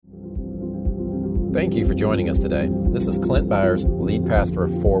Thank you for joining us today. This is Clint Byers, lead pastor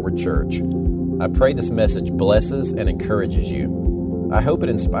of Forward Church. I pray this message blesses and encourages you. I hope it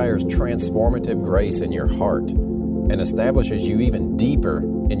inspires transformative grace in your heart and establishes you even deeper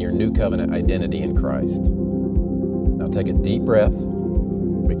in your new covenant identity in Christ. Now take a deep breath,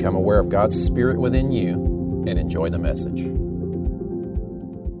 become aware of God's Spirit within you, and enjoy the message.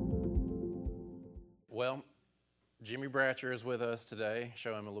 Well, Jimmie Bratcher is with us today.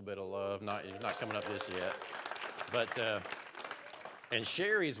 Show him a little bit of love. He's not coming up just yet. But, and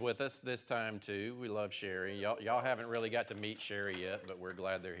Sherry's with us this time too. We love Sherry. Y'all haven't really got to meet Sherry yet, but we're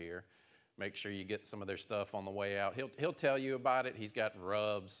glad they're here. Make sure you get some of their stuff on the way out. He'll tell you about it. He's got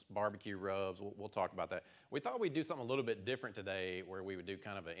rubs, barbecue rubs. We'll talk about that. We thought we'd do something a little bit different today where we would do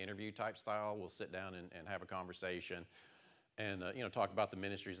kind of an interview type style. We'll sit down and have a conversation and, talk about the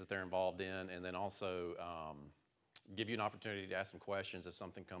ministries that they're involved in, and then also give you an opportunity to ask some questions if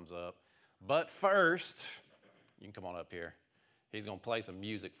something comes up. But first, you can come on up here. He's going to play some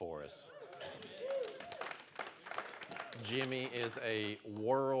music for us. Jimmie is a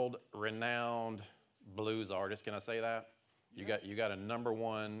world-renowned blues artist. Can I say that? You got a number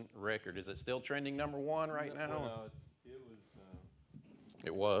one record. Is it still trending number one right now? Well,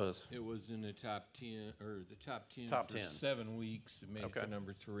 It was. It was in the top 10 Top for 10. 7 weeks. It made it to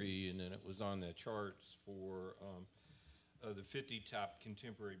number 3, and then it was on the charts for the 50 top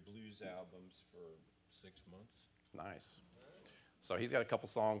contemporary blues albums for 6 months. Nice. So he's got a couple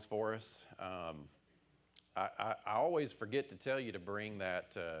songs for us. I always forget to tell you to bring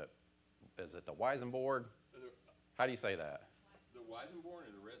that. Is it the Weisenboard? How do you say that? The Weisenboard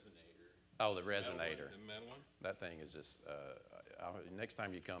or the Resonator? Oh, the Resonator. The metal one? That thing is just. Next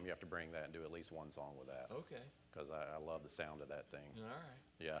time you come, you have to bring that and do at least one song with that. Okay. Because I love the sound of that thing. All right.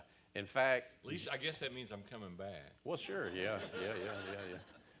 Yeah. In fact. At least I guess that means I'm coming back. Well, sure. Yeah.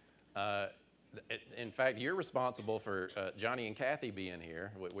 In fact, you're responsible for Johnny and Kathy being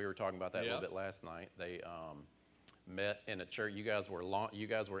here. We were talking about that a little bit last night. They met in a church. You guys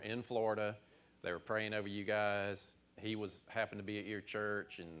were in Florida. They were praying over you guys. He happened to be at your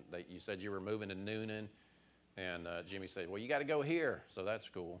church, and you said you were moving to Noonan. And Jimmie said, "Well, you got to go here." So that's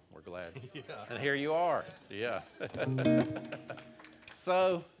cool. We're glad. Yeah. And here you are. Yeah.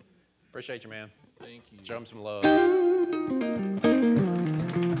 So, appreciate you, man. Thank you. Show him some love.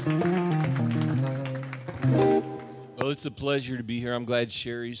 Well, it's a pleasure to be here. I'm glad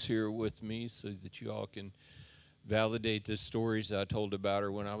Sherry's here with me so that you all can validate the stories I told about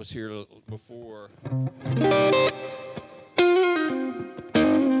her when I was here before.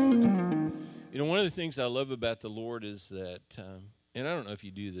 One of the things I love about the Lord is that, and I don't know if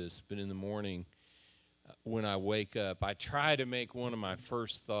you do this, but in the morning when I wake up, I try to make one of my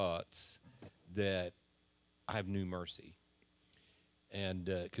first thoughts that I have new mercy. And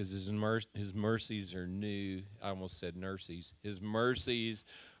because his mercies are new, I almost said nurses. His mercies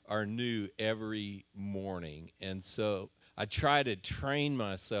are new every morning. And so I try to train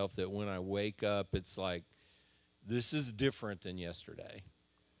myself that when I wake up, it's like, this is different than yesterday.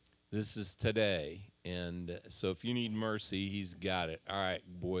 This is today. And so if you need mercy, he's got it. All right,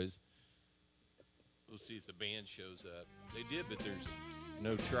 boys. We'll see if the band shows up. They did, but there's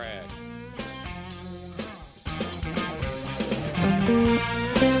no track.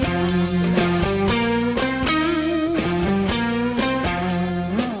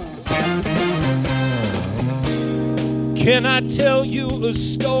 Can I tell you a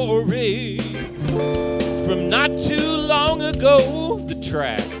story from not too long ago? The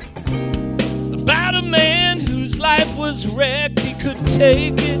track about a man whose life was wrecked. He couldn't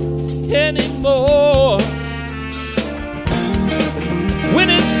take it anymore. When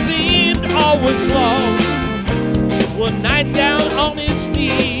it seemed all was lost, one night down on his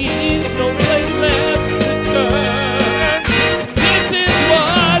knees, no place left to turn. This is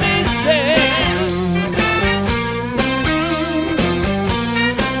what he said.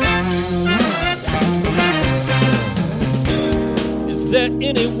 Is there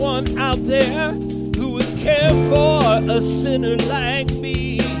anyone out there who would care for a sinner like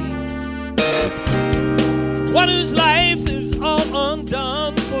me? One whose life is all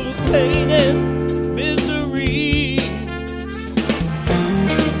undone, full of pain and misery.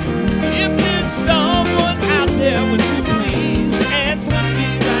 If there's someone out there, would you please answer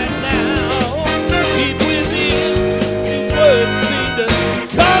me right now? Deep within, his words seem to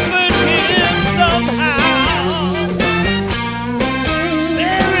comfort him somehow.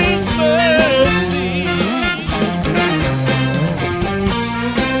 There is mercy.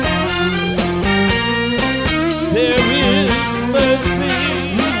 There is mercy.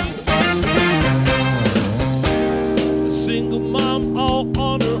 A single mom all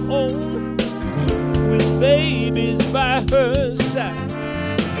on her own, with babies by her side.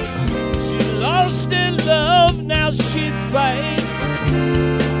 She lost her love, now she fights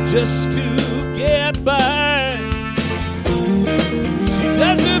just to get by. She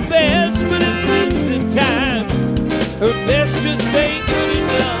does her best, but it seems at times her best just ain't good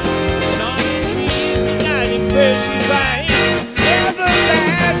enough. And on her knees at night in prayer she finds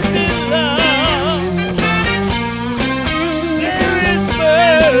everlasting love. There is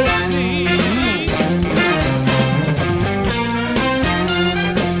mercy.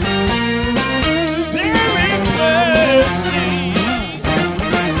 There is mercy.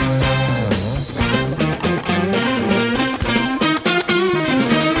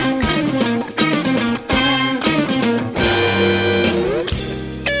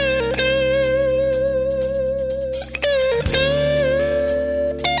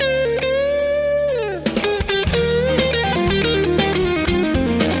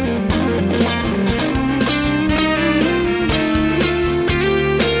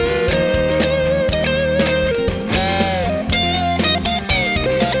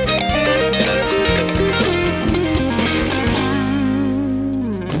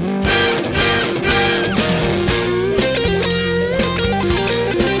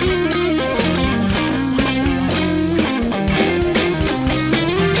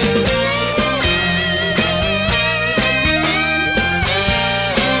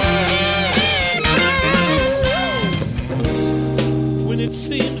 It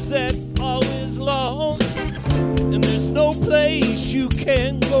seems that all is lost and there's no place you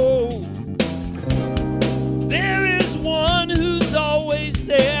can go. There is one who's always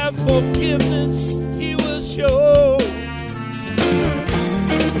there, forgiveness he will show.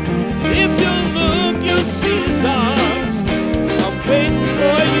 If you look, you'll see his arms are waiting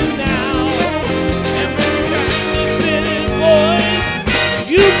for you now. And the kindness in his voice,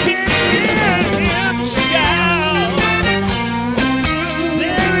 you can hear him shout.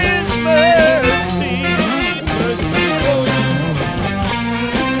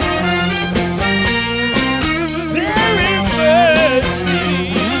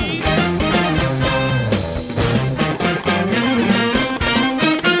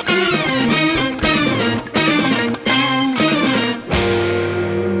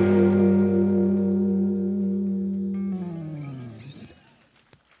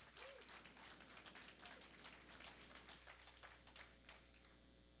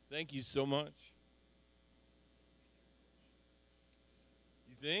 Thank you so much.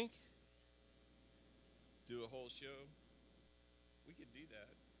 You think? Do a whole show? We could do that.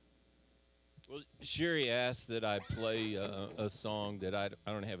 Well, Sherry asked that I play a song that I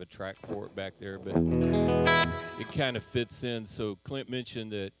don't have a track for it back there, but it kind of fits in. So Clint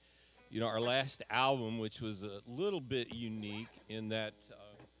mentioned that, you know, our last album, which was a little bit unique in that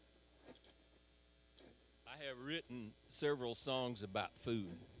I have written several songs about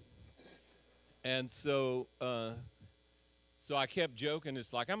food. And so I kept joking.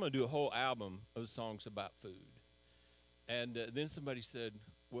 It's like, I'm going to do a whole album of songs about food. And then somebody said,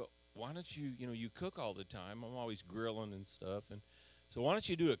 well, why don't you, you cook all the time. I'm always grilling and stuff. And so why don't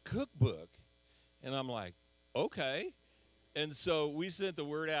you do a cookbook? And I'm like, okay. And so we sent the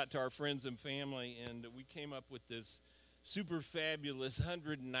word out to our friends and family, and we came up with this super fabulous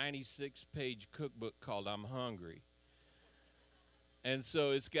 196-page cookbook called I'm Hungry. And so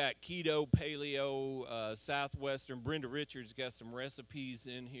it's got keto, paleo, Southwestern. Brenda Richards got some recipes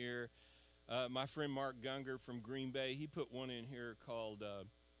in here. My friend Mark Gunger from Green Bay, he put one in here called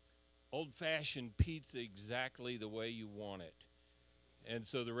Old-Fashioned Pizza Exactly the Way You Want It. And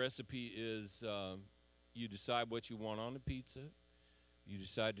so the recipe is you decide what you want on the pizza. You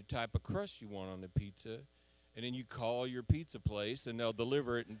decide the type of crust you want on the pizza. And then you call your pizza place, and they'll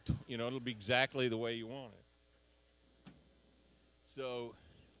deliver it, and it'll be exactly the way you want it. So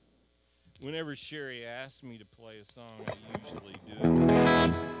whenever Sherry asks me to play a song, I usually do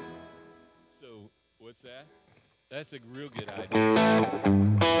it. So what's that? That's a real good idea.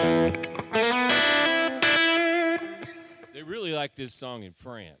 They really like this song in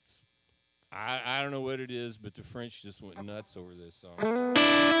France. I don't know what it is, but the French just went nuts over this song.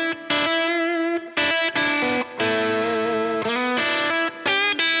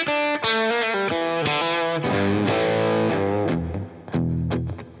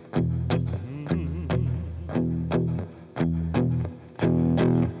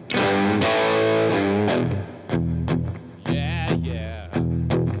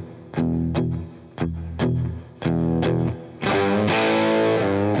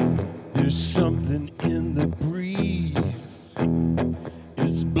 There's something in the breeze,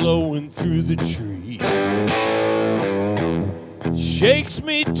 it's blowing through the trees, shakes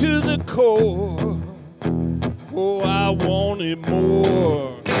me to the core. Oh, I wanted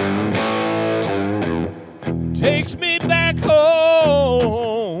more. Takes me back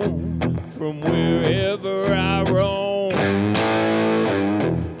home from wherever I roam.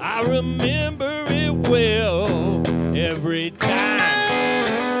 I remember it well every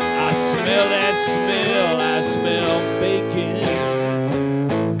time I smell that smell. I smell bacon.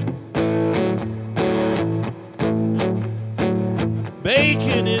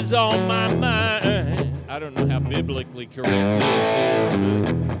 Bacon is on my mind. I don't know how biblically correct this is,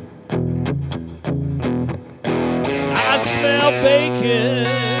 but I smell bacon.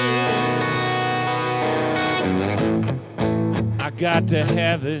 I got to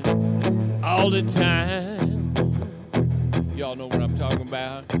have it all the time. Y'all know what I'm talking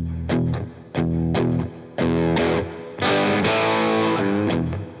about.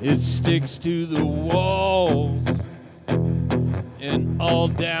 It sticks to the walls and all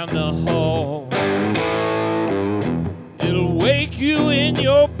down the hall. It'll wake you in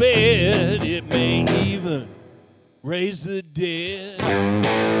your bed. It may even raise the dead.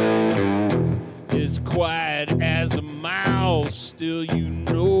 As quiet as a mouse, still you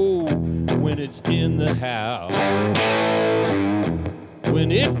know when it's in the house.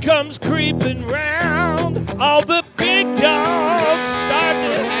 When it comes creeping round, all the big dogs start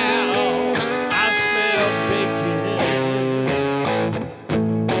to howl. I smell bacon.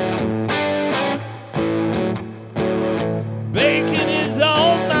 Bacon is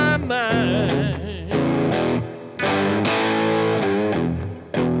on my mind.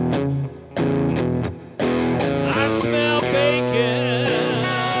 I smell bacon.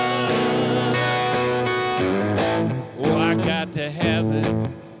 Oh, I got to have it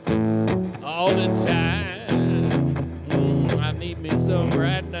all the time. I need me some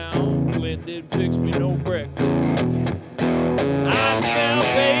right now. Clint didn't fix me no breakfast. I smell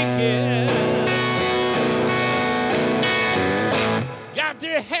bacon. Got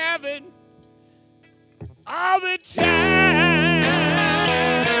to have it all the time.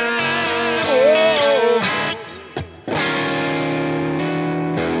 Oh.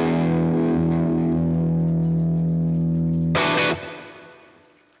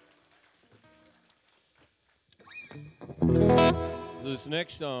 So this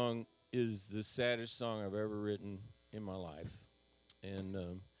next song is the saddest song I've ever written in my life.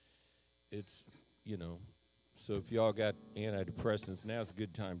 And it's, you know, so if y'all got antidepressants, now's a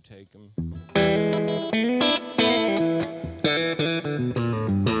good time to take them.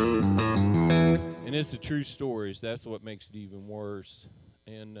 And it's the true stories. That's what makes it even worse.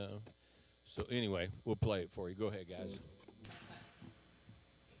 And so anyway, we'll play it for you. Go ahead, guys.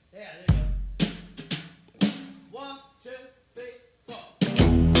 Yeah, there you go. 1, 2, 3, 4.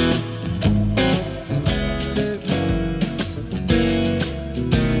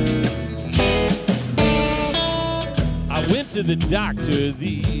 I went to the doctor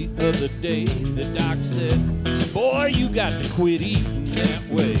the other day. The doc said, boy, you got to quit eating that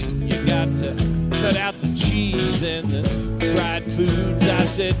way. You got to cut out the cheese and the fried foods. I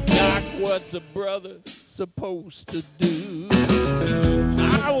said, Doc, what's a brother supposed to do?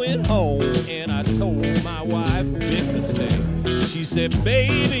 I went home and I told my wife, big mistake. She said,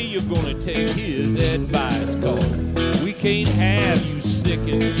 baby, you're gonna take his advice, cause we can't have you sick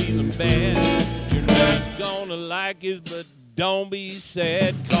and feeling bad. You're not gonna like it, but don't be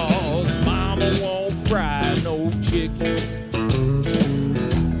sad, cause mama won't fry no chicken.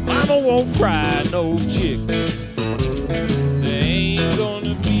 Mama won't fry no chicken. There ain't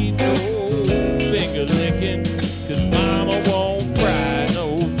gonna be no finger licking, cause mama won't fry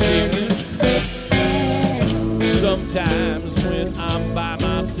no chicken. Sometimes when I'm by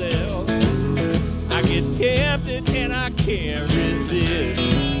myself, I get tempted and I can't resist.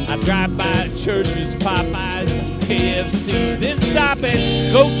 I drive by churches, Popeyes, KFC, then stop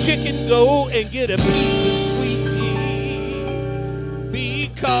and Go Chicken Go and get a piece of sweet tea.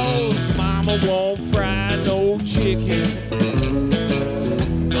 Because mama won't fry no chicken.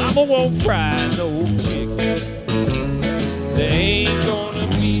 Mama won't fry no chicken. There ain't gonna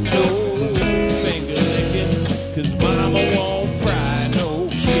be no finger licking, cause mama won't fry no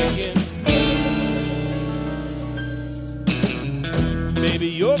chicken. Baby,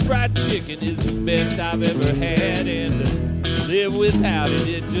 your fried chicken is the best I've ever had, and to live without it,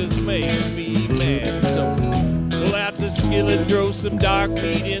 it just makes me mad. So pull out the skillet, throw some dark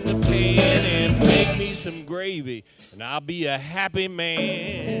meat in the pan, and make me some gravy, and I'll be a happy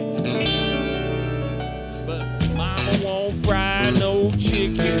man. But mama won't fry no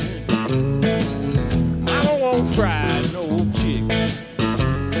chicken. Mama won't fry no chicken.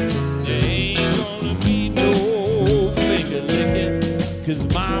 There ain't gonna be no finger licking, cause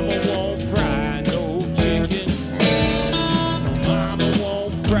mama won't fry no chicken.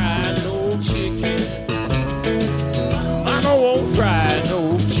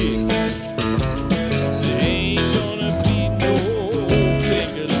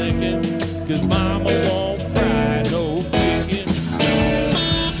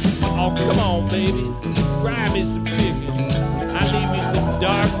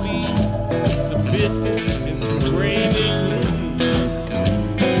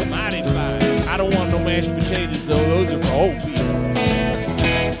 mashed potatoes, though. Those are for old people.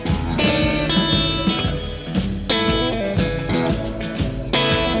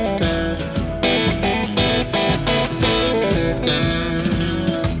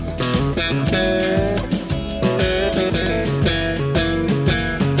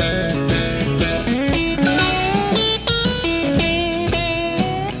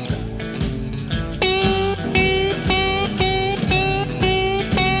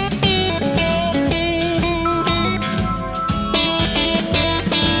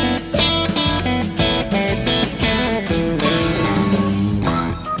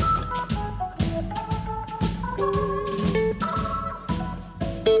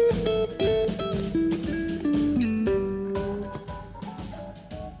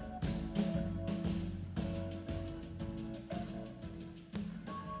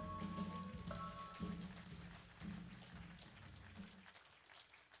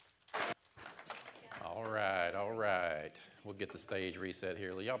 All right. We'll get the stage reset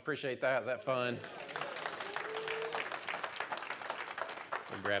here. Y'all appreciate that? Is that fun?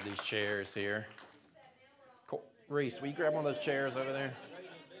 We'll grab these chairs here. Reese, will you grab one of those chairs over there?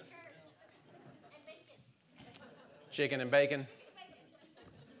 Chicken and bacon?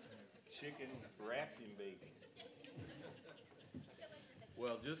 Chicken wrapped in bacon.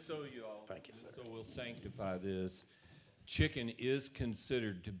 Well, just so you all, Thank you, sir. So we'll sanctify this. Chicken is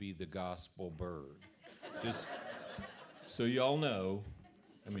considered to be the gospel bird. Just so y'all know.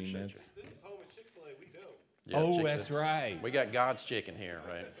 I mean, that's. This is home at Chick-fil-A. We go. Yeah, Oh, that's right. We got God's chicken here,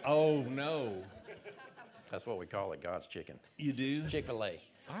 right? Oh, no. That's what we call it, God's chicken. You do? Chick-fil-A.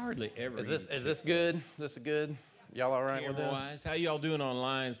 I hardly ever Is this eat good? This is good? Y'all all right with this? camera-wise. How y'all doing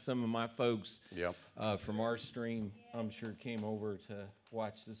online? Some of my folks Yep. from our stream, I'm sure, came over to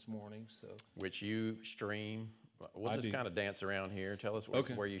watch this morning. So Which you stream. We'll I just do. kind of dance around here. Tell us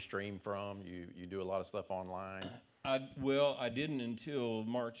Okay. where you stream from. You do a lot of stuff online. I didn't until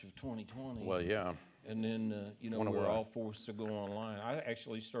March of 2020. Well, yeah. And then, Wonder we're why. all forced to go online. I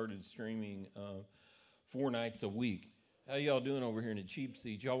actually started streaming 4 nights a week. How y'all doing over here in the cheap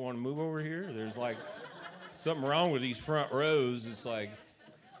seats? Y'all want to move over here? There's like something wrong with these front rows. It's like,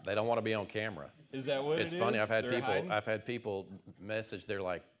 They don't want to be on camera. is that what It's it funny. is? I've They're hiding? had people message. They're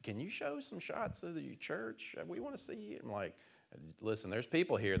like, "Can you show some shots of your church? We want to see you." I'm like, "Listen, there's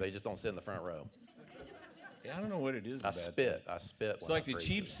people here. They just don't sit in the front row." Yeah, I don't know what it is I about that. spit. I spit. It's when like I the preach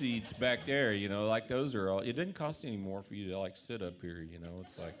cheap it. seats back there, like those are all, it doesn't cost any more for you to like sit up here,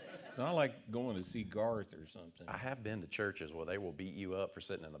 It's like, it's not like going to see Garth or something. I have been to churches where they will beat you up for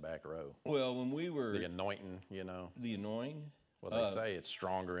sitting in the back row. Well, when we were, The anointing, the annoying, Well, they say it's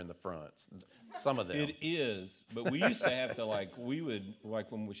stronger in the front. Some of them. it is, but we used to have to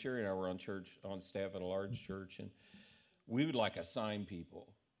when Sherry and I were on staff at a large church, and we would assign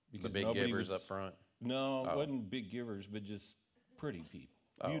people. The Because big nobody givers would up front. No, it Oh. wasn't big givers, but just pretty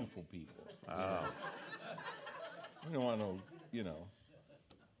people, beautiful people. Oh, You don't want no,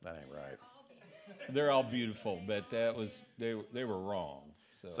 that ain't right. they're all beautiful, but they were wrong.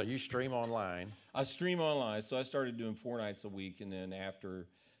 So you stream online. I stream online, so I started doing 4 nights a week, and then after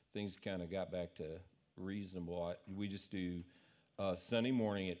things kind of got back to reasonable, we just do Sunday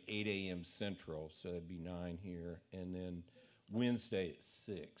morning at 8 a.m. Central, so that'd be 9 here, and then Wednesday at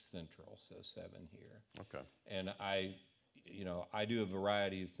 6 Central, so 7 here. Okay. And I do a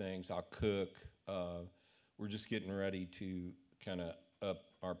variety of things. I'll cook. We're just getting ready to kind of up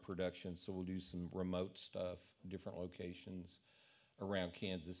our production, so we'll do some remote stuff, different locations around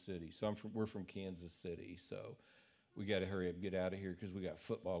Kansas City. So we're from Kansas City, so we got to hurry up, get out of here because we got a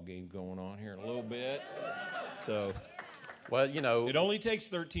football game going on here in a little bit. So Well, it only takes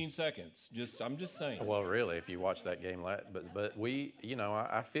 13 seconds. I'm just saying. Well, really, if you watch that game, but we,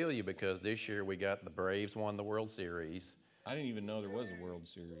 I feel you because this year we got the Braves won the World Series. I didn't even know there was a World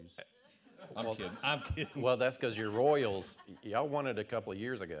Series. I'm kidding. Well, that's because your Royals, y'all won it a couple of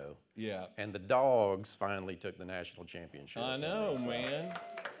years ago, Yeah. and the Dogs finally took the national championship. I know, man.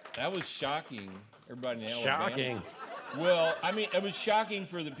 That was shocking. Everybody in Alabama. Shocking. Well, I mean, it was shocking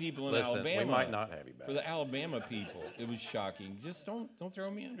for the people in Listen, Alabama. we might not have you back. For the Alabama people, it was shocking. Just don't throw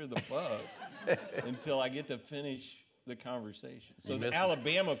me under the bus until I get to finish the conversation. So You the missed it.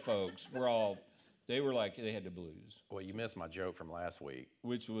 Alabama folks they were like, they had the blues, Well, you missed my joke from last week.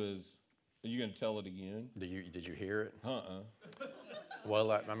 which was, are you going to tell it again? Did you hear it? Uh-uh.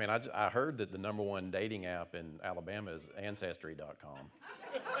 Well, I heard that the number one dating app in Alabama is Ancestry.com.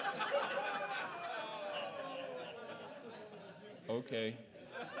 Okay.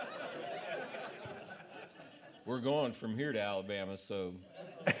 We're going from here to Alabama, so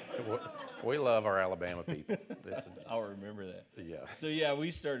We love our Alabama people. I'll remember that. Yeah. So yeah,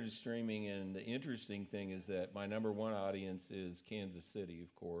 we started streaming, and the interesting thing is that my number one audience is Kansas City,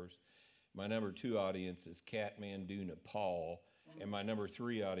 of course. My number two audience is Kathmandu, Nepal, and my number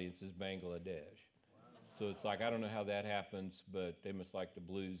three audience is Bangladesh. So it's like, I don't know how that happens, but they must like the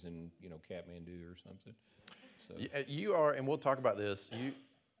blues in, Kathmandu or something. So You are, and we'll talk about this.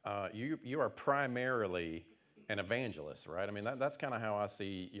 You are primarily an evangelist, right? I mean, that's kind of how I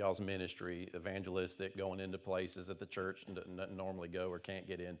see y'all's ministry, evangelistic, going into places that the church doesn't normally go or can't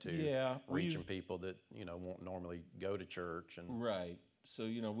get into. Yeah, reaching people that won't normally go to church. And right. So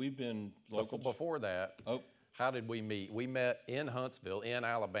we've been local. Before that, how did we meet? We met in Huntsville, in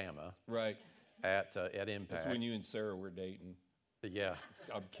Alabama. Right. At Impact. That's when you and Sarah were dating. Yeah.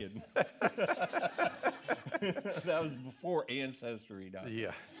 I'm kidding. That was before Ancestry.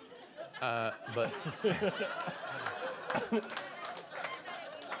 Yeah. But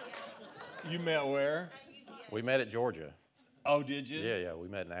you met where? We met at Georgia. Oh, did you? Yeah. We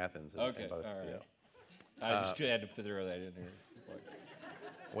met in Athens. Okay, both, all right. Yeah. I just had to throw that in there.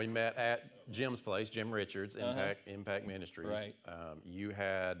 We met at Jim's place, Jim Richards, Impact Ministries. Right. You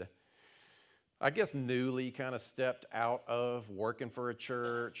had, I guess, newly kind of stepped out of working for a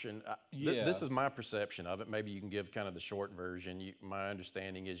church, and this is my perception of it. Maybe you can give kind of the short version. My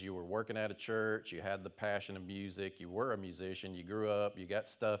understanding is you were working at a church, you had the passion of music, you were a musician, you grew up, you got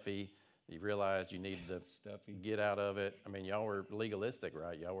stuffy, you realized you needed to get out of it. I mean, y'all were legalistic,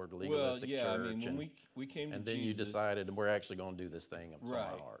 right? Y'all were a legalistic church. I mean, when we came to Jesus. And then you decided, we're actually going to do this thing from my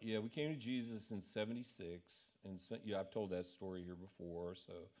heart. Yeah, we came to Jesus in '76, and I've told that story here before,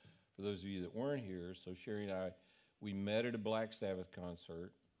 so for those of you that weren't here, so Sherry and I, we met at a Black Sabbath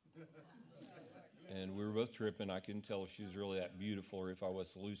concert, and we were both tripping. I couldn't tell if she was really that beautiful or if I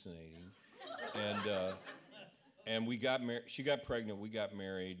was hallucinating. And we got married. She got pregnant. We got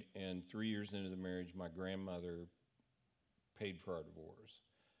married, and 3 years into the marriage, my grandmother paid for our divorce.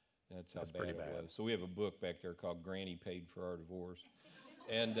 That's how bad it was. So we have a book back there called "Granny Paid for Our Divorce,"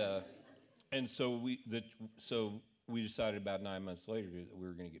 and so we decided about 9 months later that we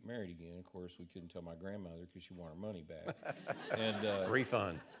were going to get married again. Of course, we couldn't tell my grandmother because she wanted her money back. And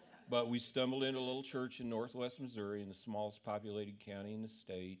refund. But we stumbled into a little church in northwest Missouri, in the smallest populated county in the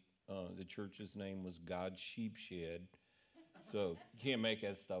state. The church's name was God's Sheep Shed. So you can't make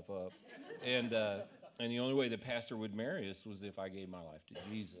that stuff up. And the only way the pastor would marry us was if I gave my life to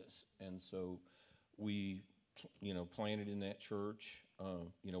Jesus. And so we, planted in that church.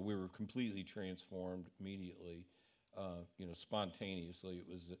 We were completely transformed immediately. Spontaneously.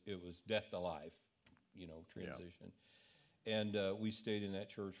 It was death to life, transition. Yeah. And we stayed in that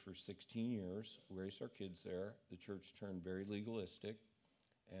church for 16 years, raised our kids there. The church turned very legalistic.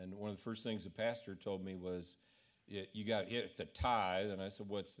 And one of the first things the pastor told me was, you have to tithe. And I said,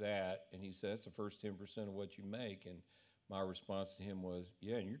 what's that? And he said, that's the first 10% of what you make. And my response to him was,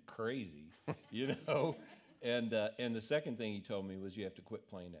 yeah, and you're crazy, And the second thing he told me was, you have to quit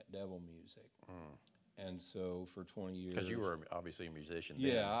playing that devil music. And so for 20 years, because you were obviously a musician.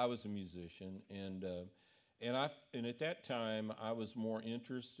 Yeah, then. I was a musician, and at that time I was more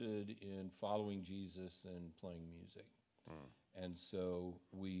interested in following Jesus than playing music. And so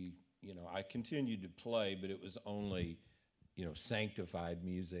I continued to play, but it was only, sanctified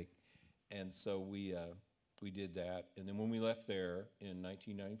music. And so we did that. And then when we left there in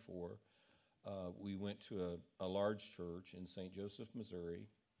 1994, we went to a large church in St. Joseph, Missouri,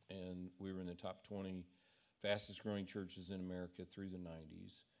 and we were in the top 20 fastest growing churches in America through the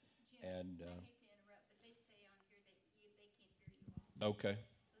 90s. Jim, And I hate to interrupt, but they say on here that they can't hear you all. Okay. So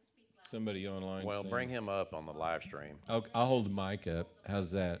speak loud. Somebody online. Well, saying, bring him up on the live stream. Okay, I'll hold the mic up.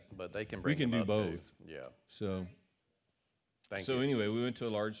 How's that? But they can bring We can him do up both. too. Yeah. So, Thank you. anyway, we went to a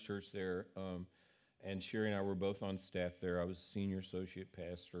large church there, and Sherry and I were both on staff there. I was a senior associate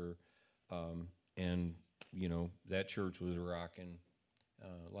pastor, and that church was rocking.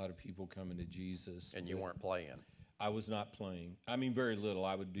 A lot of people coming to Jesus. And you weren't playing. I was not playing. I mean, very little.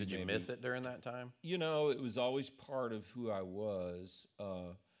 I would do. Did you miss it during that time? It was always part of who I was,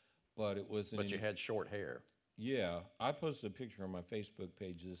 but it wasn't. But you had short hair. Yeah, I posted a picture on my Facebook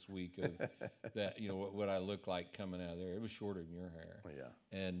page this week of that. What I looked like coming out of there. It was shorter than your hair. Yeah.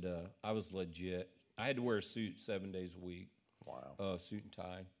 And I was legit. I had to wear a suit 7 days a week. Wow. Suit and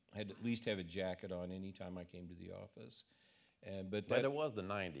tie. I had to at least have a jacket on anytime I came to the office. But it was the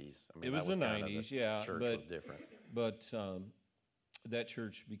 90s. I mean, it was the 90s, yeah. Church but, was different. But that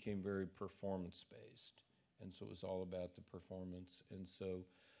church became very performance-based, and so it was all about the performance. And so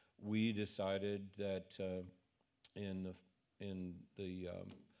we decided that in the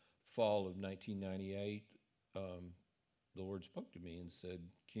fall of 1998, the Lord spoke to me and said,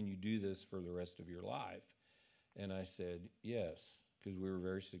 "Can you do this for the rest of your life?" And I said, "Yes," because we were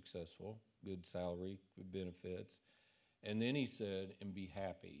very successful, good salary, good benefits. And then he said, "And be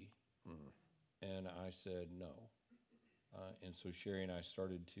happy." And I said, "No." And so Sherry and I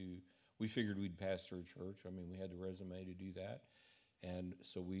we figured we'd pastor a church. I mean, we had the resume to do that. And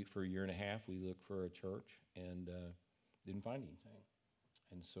so for a year and a half, we looked for a church and didn't find anything.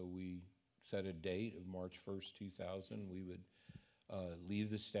 And so we set a date of March 1st, 2000. We would leave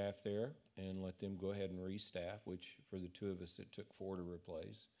the staff there and let them go ahead and restaff, which for the two of us, it took 4 to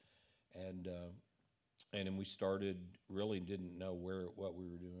replace. And then we started, really didn't know what we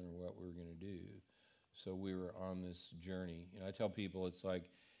were doing or what we were going to do. So we were on this journey. I tell people, it's like,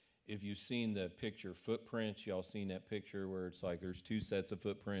 if you've seen the picture Footprints, y'all seen that picture where it's like there's 2 sets of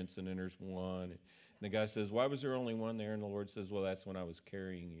footprints and then there's one. And the guy says, "Why was there only one there?" And the Lord says, "Well, that's when I was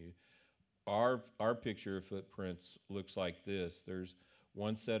carrying you." Our picture of footprints looks like this. There's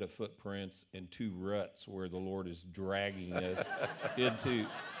 1 set of footprints and 2 ruts where the Lord is dragging us into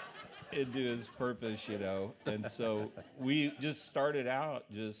his purpose, And so we just started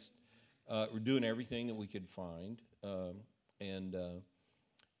out we're doing everything that we could find.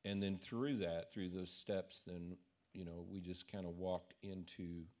 And then through those steps, then, we just kind of walked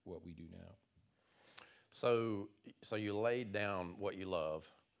into what we do now. So you laid down what you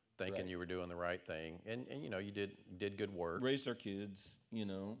love, thinking Right. you were doing the right thing, and you did good work. Raised our kids,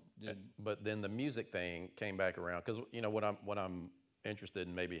 But then the music thing came back around, because what I'm interested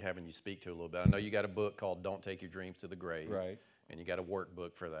in maybe having you speak to a little bit. I know you got a book called "Don't Take Your Dreams to the Grave," Right. And you got a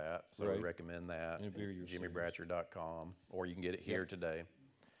workbook for that, so we Right. recommend that. And if you're JimmieBratcher.com, or you can get it here today.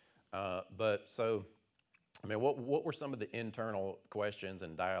 But so, I mean, what were some of the internal questions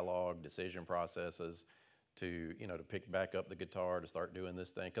and dialogue, decision processes to pick back up the guitar, to start doing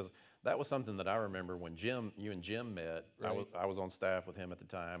this thing? Because that was something that I remember when you and Jim met. Right. I was on staff with him at the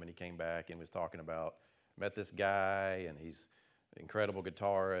time, and he came back and was talking about, met this guy, and he's an incredible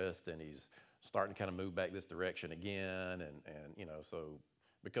guitarist, and he's starting to kind of move back this direction again, and so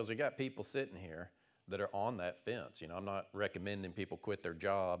because we got people sitting here that are on that fence. I'm not recommending people quit their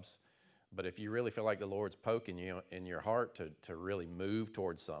jobs, but if you really feel like the Lord's poking you in your heart to really move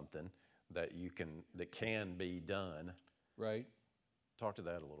towards something that can be done, Right. talk to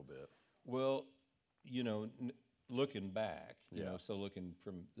that a little bit. Well, looking back, Yeah. so looking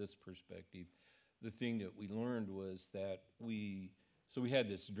from this perspective, the thing that we learned was that we had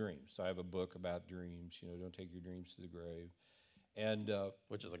this dream. So I have a book about dreams, "Don't Take Your Dreams to the Grave." And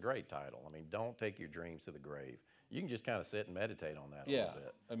Which is a great title. I mean, "Don't Take Your Dreams to the Grave." You can just kind of sit and meditate on that a Yeah, little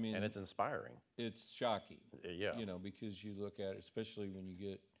bit. I mean, and it's inspiring. it's shocking, Yeah. because you look at it, especially when you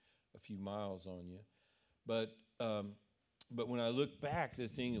get a few miles on you. But when I look back, the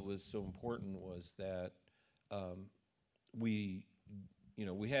thing that was so important was that we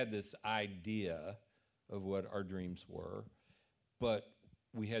had this idea of what our dreams were, but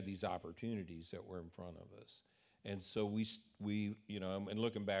we had these opportunities that were in front of us. And so we and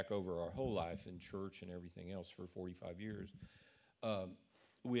looking back over our whole life in church and everything else for 45 years,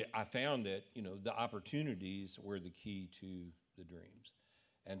 I found that, the opportunities were the key to the dreams.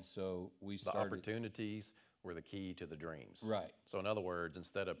 And so we started. The opportunities were the key to the dreams. Right. So in other words,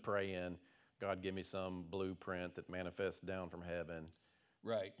 instead of praying, "God, give me some blueprint that manifests down from heaven,"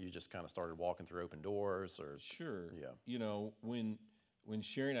 Right. you just kind of started walking through open doors, or Sure. Yeah. When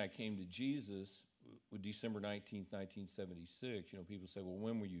Sherry and I came to Jesus, with December 19th, 1976, people say, "Well,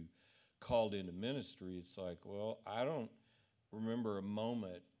 when were you called into ministry?" It's like, well, I don't remember a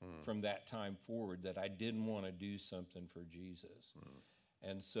moment from that time forward that I didn't want to do something for Jesus.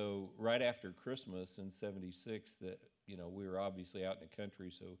 And so right after Christmas in 76, we were obviously out in the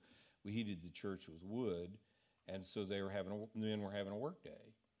country, so we heated the church with wood. And so the men were having a work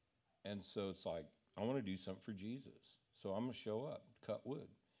day. And so it's like, I want to do something for Jesus. So I'm going to show up, cut wood.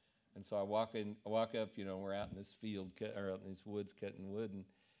 And so I walk up, we're out in this field, or out in these woods cutting wood, and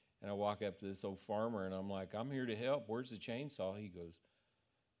I walk up to this old farmer, and I'm like, "I'm here to help. Where's the chainsaw?" He goes,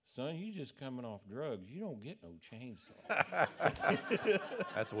 "Son, you just coming off drugs. You don't get no chainsaw."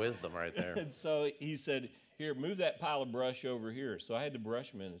 That's wisdom right there. And so he said, "Here, move that pile of brush over here." So I had the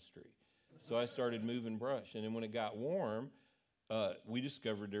brush ministry. So I started moving brush. And then when it got warm, we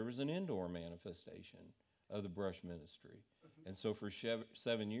discovered there was an indoor manifestation of the brush ministry. And so for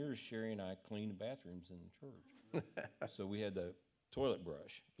 7 years, Sherry and I cleaned the bathrooms in the church. So we had the toilet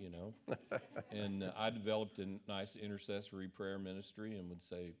brush, And I developed a nice intercessory prayer ministry and would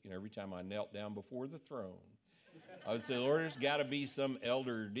say, every time I knelt down before the throne, I would say, "Lord, there's got to be some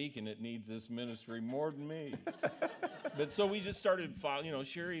elder or deacon that needs this ministry more than me." But so we just started following,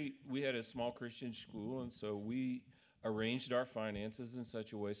 Sherry, we had a small Christian school, and so we arranged our finances in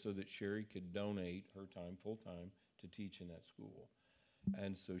such a way so that Sherry could donate her time full time to teach in that school.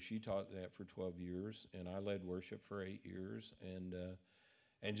 And so she taught that for 12 years, and I led worship for 8 years, and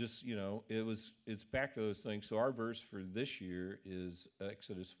just, it's back to those things. So our verse for this year is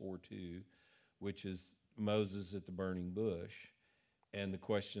Exodus 4:2, which is Moses at the burning bush, and the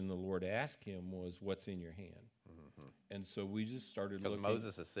question the Lord asked him was, "What's in your hand?" And so we just started Because looking.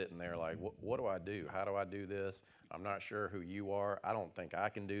 Moses is sitting there like, what do I do? How do I do this? I'm not sure who you are. I don't think I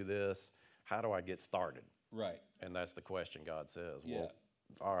can do this. How do I get started? Right. And that's the question God says. Yeah. Well,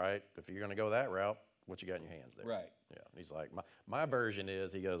 all right, if you're going to go that route, what you got in your hands there? Right. Yeah. And he's like, my version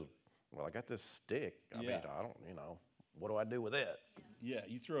is, he goes, well, I got this stick. I mean, I don't, what do I do with it? Yeah,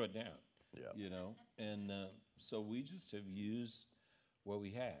 you throw it down. Yeah. And so we just have used what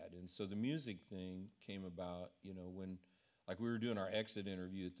we had. And so the music thing came about, when, like, we were doing our exit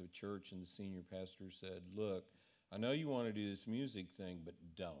interview at the church, and the senior pastor said, look, I know you want to do this music thing, but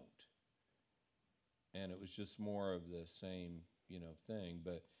don't. And it was just more of the same, thing.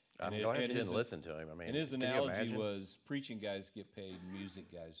 But I'm glad you didn't listen to him. I mean, and his can you analogy imagine? was preaching guys get paid,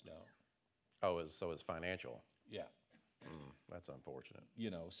 music guys don't. Oh, so it's financial. Yeah. That's unfortunate.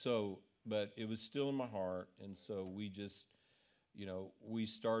 So, but it was still in my heart, and so we just, we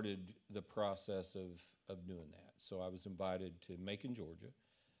started the process of doing that. So I was invited to Macon, Georgia,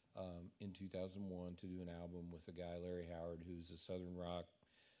 in 2001 to do an album with a guy, Larry Howard, who's a Southern rock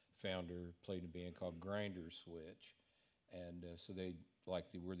founder, played in a band called Grinder Switch. And so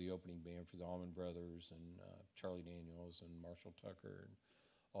we're the opening band for the Allman Brothers and Charlie Daniels and Marshall Tucker and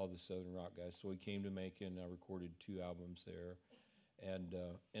all the Southern rock guys. So we came to Macon. I recorded 2 albums there, and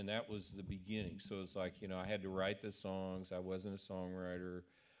that was the beginning. So it's like, I had to write the songs. I wasn't a songwriter,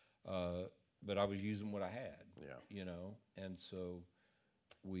 but I was using what I had. Yeah. And so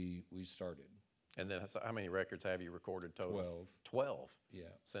we started. And then how many records have you recorded total? 12. 12? Yeah.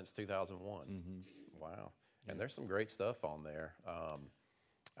 Since 2001? Wow. And there's some great stuff on there.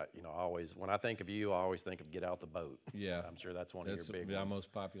 When I think of you, I always think of Get Out the Boat. Yeah. I'm sure that's one of your big my ones.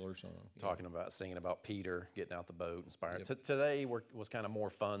 most popular song. Singing about Peter getting out the boat, inspired. Today was kind of more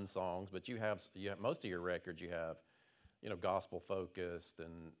fun songs, but you have most of your records you have, gospel focused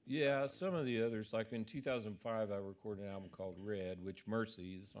and. Yeah, some of the others, like in 2005, I recorded an album called Red, which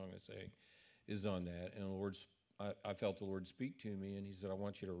Mercy, the song I sang, is on that. And I felt the Lord speak to me, and he said, I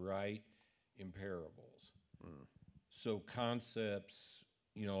want you to write in parables. So concepts,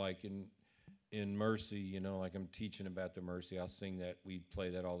 like in Mercy, like I'm teaching about the Mercy, I'll sing that. We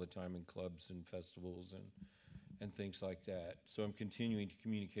play that all the time in clubs and festivals and things like that. So I'm continuing to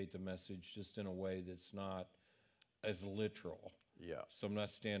communicate the message just in a way that's not as literal. Yeah. So I'm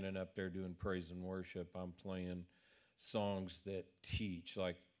not standing up there doing praise and worship. I'm playing songs that teach.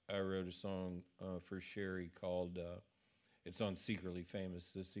 Like I wrote a song for Sherry called, it's on Secretly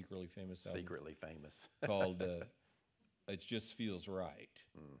Famous, the Secretly Famous album. Secretly Famous. Called It Just Feels Right.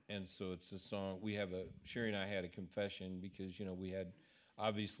 And so it's a song, Sherry and I had a confession because, we had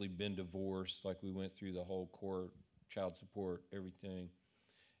obviously been divorced, like we went through the whole court, child support, everything.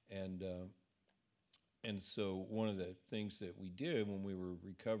 And so one of the things that we did when we were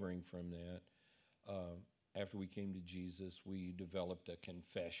recovering from that, after we came to Jesus, we developed a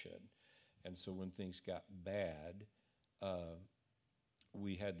confession. And so when things got bad,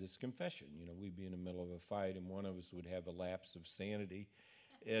 we had this confession. We'd be in the middle of a fight, and one of us would have a lapse of sanity,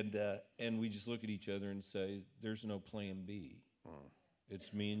 and we just look at each other and say, "There's no plan B.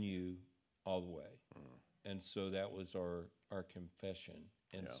 It's me and you all the way." And so that was our confession.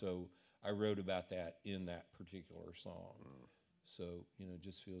 And so I wrote about that in that particular song. So it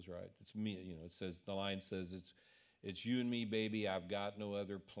just feels right. It's me. The line says it's you and me, baby. I've got no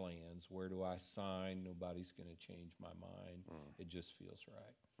other plans. Where do I sign? Nobody's going to change my mind. It just feels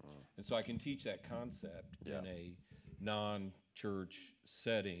right. And so I can teach that concept in a non-church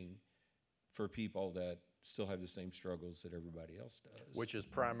setting for people that still have the same struggles that everybody else does. Which is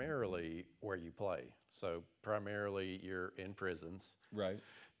primarily where you play. So primarily you're in prisons. Right.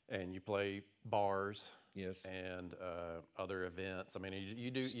 And you play bars. Yes. And other events. I mean,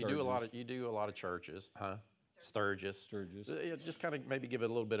 you do a lot of churches, huh? Sturgis. Just kind of maybe give it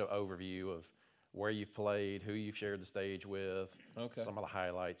a little bit of overview of where you've played, who you've shared the stage with, some of the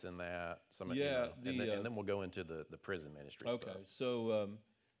highlights in that. And then we'll go into the prison ministry stuff. Okay, so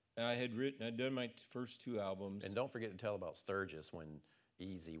I'd done my first 2 albums. And don't forget to tell about Sturgis when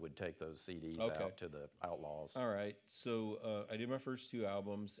Easy would take those CDs out to the Outlaws. All right, so I did my first 2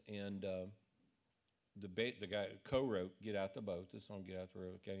 albums, and the guy co-wrote "Get Out the Boat," the song "Get Out the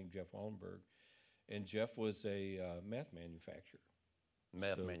Boat," a guy named Jeff Wallenberg, and Jeff was a meth manufacturer.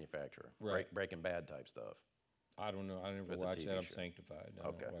 Manufacturer, right. Breaking Bad type stuff. I don't know. I never It's a watch TV that. I'm show. sanctified. I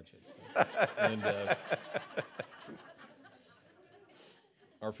Okay. don't watch that stuff. And,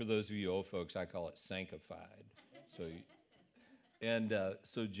 or for those of you old folks, I call it sanctified. So,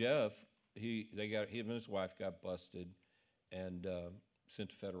 so Jeff, he and his wife got busted and sent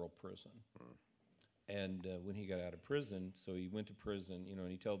to federal prison. And when he got out of prison, so he went to prison, and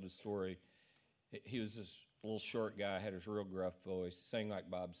he told the story. He was this little short guy, had his real gruff voice, sang like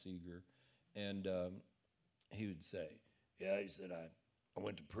Bob Seger, and he would say, "Yeah," he said, I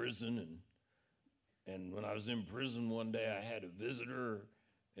went to prison, and when I was in prison one day, I had a visitor,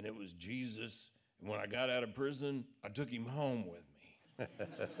 and it was Jesus. And when I got out of prison, I took him home with me."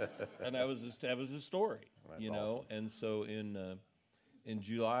 And that was his story, That's awesome. And so in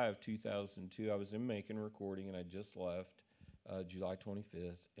July of 2002, I was in Macon recording, and I just left July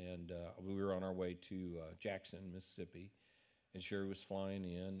 25th, and we were on our way to Jackson, Mississippi, and Sherry was flying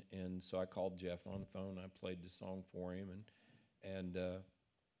in, and so I called Jeff on the phone. I played the song for him, and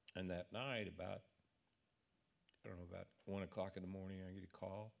that night, about 1 o'clock in the morning, I get a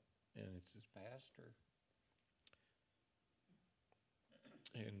call, and it's his pastor,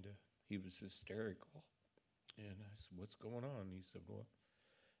 and he was hysterical. And I said, "What's going on?" And he said, "Well,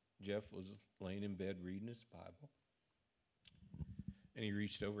 Jeff was laying in bed reading his Bible, and he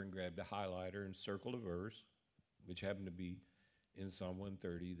reached over and grabbed a highlighter and circled a verse, which happened to be in Psalm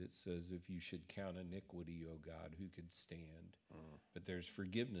 130 that says, 'If you should count iniquity, O God, who could stand? But there's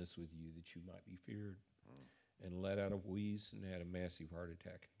forgiveness with you that you might be feared.' And let out a wheeze and had a massive heart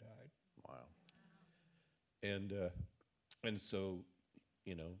attack and died." Wow. And so,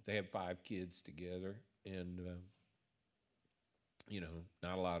 they had 5 kids together, and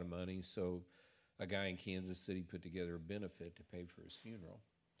not a lot of money. So a guy in Kansas City put together a benefit to pay for his funeral.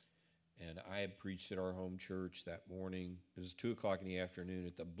 And I had preached at our home church that morning. It was 2 o'clock in the afternoon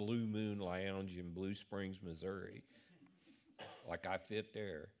at the Blue Moon Lounge in Blue Springs, Missouri. Like I fit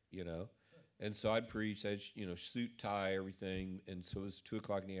there, And so I'd preached, I had, suit, tie, everything. And so it was 2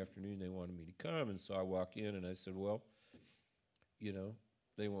 o'clock in the afternoon. They wanted me to come. And so I walk in and I said, "Well,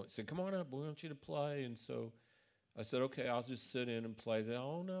 they said, 'Come on up, we want you to play.' And so I said, 'Okay, I'll just sit in and play.' They,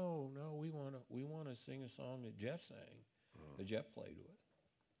 'Oh, no, we want to sing a song that Jeff sang, that Jeff played with.'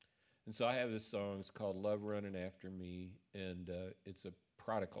 And so I have this song. It's called 'Love Running After Me,' and it's a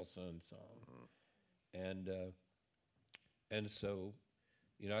prodigal son song. And so,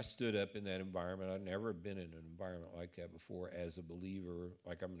 I stood up in that environment. I'd never been in an environment like that before as a believer,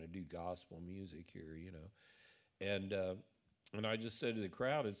 like I'm going to do gospel music here, And I just said to the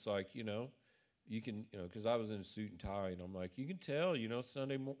crowd, it's like, you can, because I was in a suit and tie, and I'm like, you can tell,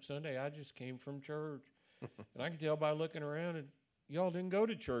 Sunday I just came from church. And I can tell by looking around, and y'all didn't go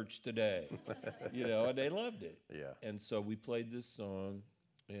to church today, and they loved it. Yeah. And so we played this song,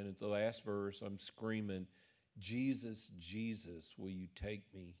 and at the last verse, I'm screaming, "Jesus, Jesus, will you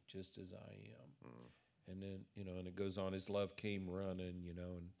take me just as I am?" And then, and it goes on, "His love came running,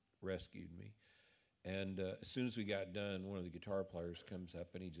 and rescued me." And as soon as we got done, one of the guitar players comes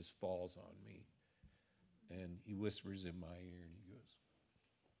up, and he just falls on me. And he whispers in my ear, and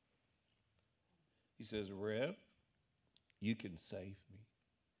he says, "Rev, you can save me."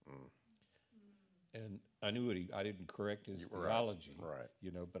 And I knew I didn't correct his theology, right.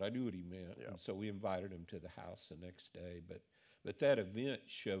 But I knew what he meant. Yeah. And so we invited him to the house the next day. But that event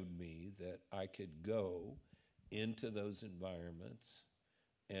showed me that I could go into those environments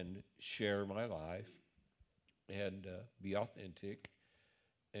and share my life and be authentic,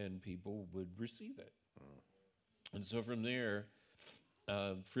 and people would receive it. And so from there,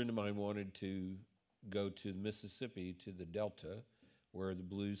 a friend of mine wanted to go to Mississippi, to the Delta, where the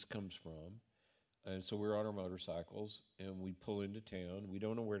blues comes from. And so we're on our motorcycles, and we pull into town. We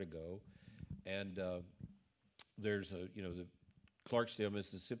don't know where to go. And there's the Clarksdale,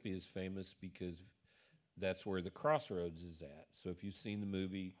 Mississippi is famous because that's where the Crossroads is at. So if you've seen the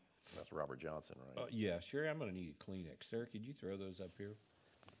movie. That's Robert Johnson, right? Yeah, Sherry, I'm going to need a Kleenex. Sarah, could you throw those up here?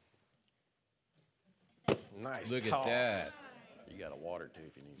 Nice. Look toss. at that. You got a water too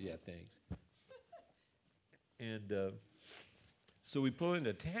if you need. Yeah, thanks. And so we pull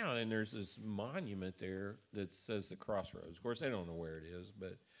into town, and there's this monument there that says the Crossroads. Of course, they don't know where it is,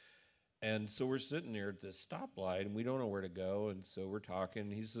 and so we're sitting there at this stoplight, and we don't know where to go, and so we're talking.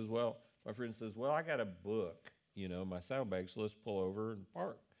 And he says, my friend says, "Well, I got a book, my saddlebag, so let's pull over and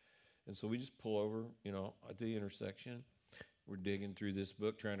park." And so we just pull over, at the intersection. We're digging through this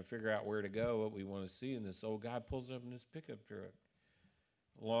book, trying to figure out where to go, what we want to see, and this old guy pulls up in this pickup truck.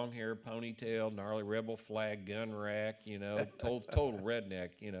 Long hair, ponytail, gnarly rebel flag, gun rack, total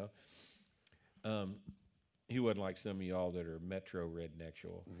redneck, He wasn't like some of y'all that are metro redneck,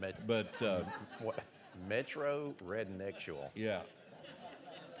 but What? Metro Rednexual. Yeah.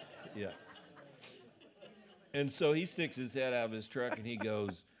 Yeah. And so he sticks his head out of his truck and he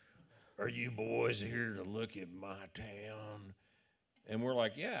goes, "Are you boys here to look at my town?" And we're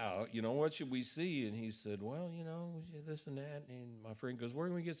like, "Yeah, what should we see?" And he said, "Well, this and that." And my friend goes, "Where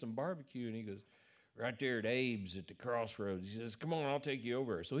can we get some barbecue?" And he goes, "Right there at Abe's at the crossroads." He says, "Come on, I'll take you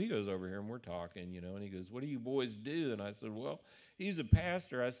over." So he goes over here and we're talking, and he goes, "What do you boys do?" And I said, "Well, he's a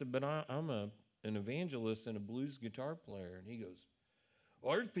pastor." I said, "But I'm an evangelist and a blues guitar player." And he goes,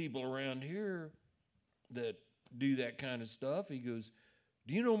 "Well, there's people around here that do that kind of stuff." He goes,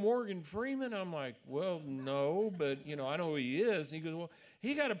 "Do you know Morgan Freeman?" I'm like, "Well, no, but I know who he is." And he goes, "Well,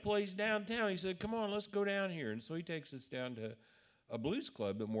 he got a place downtown." He said, "Come on, let's go down here." And so he takes us down to a blues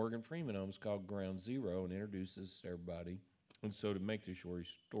club that Morgan Freeman owns called Ground Zero and introduces everybody. And so to make the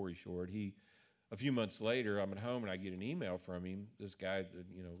story short, a few months later, I'm at home and I get an email from him, this guy,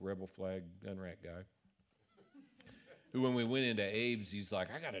 Rebel Flag gun rack guy, who when we went into Abe's, he's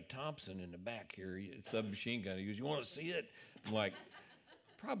like, "I got a Thompson in the back here, submachine gun." He goes, "You want to see it?" I'm like,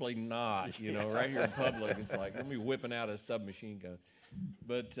 "Probably not, right here in public." It's like, let me whipping out a submachine gun.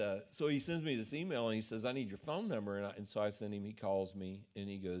 But so he sends me this email and he says, "I need your phone number." And so I send him, he calls me and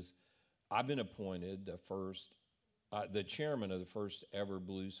he goes, "I've been appointed the chairman of the first ever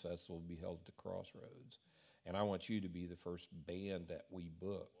blues festival to be held at the Crossroads. And I want you to be the first band that we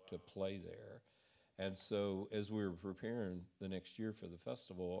book to play there." And so as we were preparing the next year for the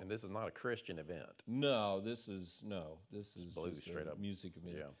festival. And this is not a Christian event. No, this is Blues, just straight a up. music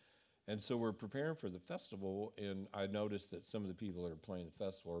event. Yeah. And so we're preparing for the festival, and I noticed that some of the people that are playing the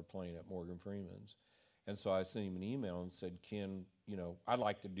festival are playing at Morgan Freeman's. And so I sent him an email and said, "I'd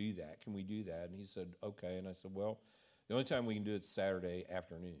like to do that. Can we do that?" And he said, "Okay." And I said, "Well, the only time we can do it's Saturday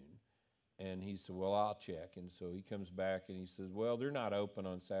afternoon." And he said, "Well, I'll check." And so he comes back and he says, "Well, they're not open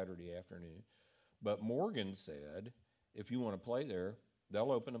on Saturday afternoon. But Morgan said, if you want to play there,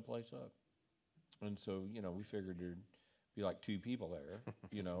 they'll open the place up." And so, we figured there'd be like 2 people there,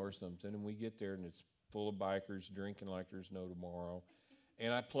 or something. And we get there and it's full of bikers drinking like there's no tomorrow.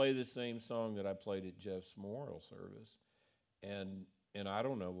 And I play the same song that I played at Jeff's memorial service. And I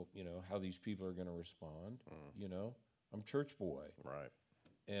don't know, how these people are going to respond. I'm church boy. Right.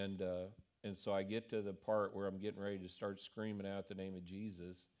 And so I get to the part where I'm getting ready to start screaming out the name of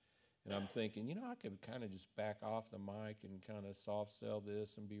Jesus. And I'm thinking, I could kind of just back off the mic and kind of soft sell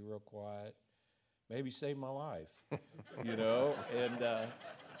this and be real quiet. Maybe save my life, And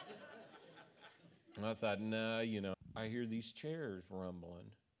I thought, no, I hear these chairs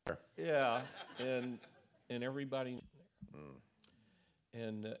rumbling. Yeah, and everybody.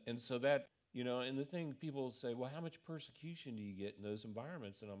 And so that, and the thing people say, "Well, how much persecution do you get in those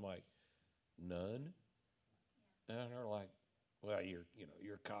environments?" And I'm like, "None." And they're like, "Well,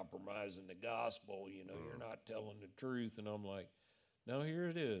 you're compromising the gospel, you're not telling the truth." And I'm like, "No, here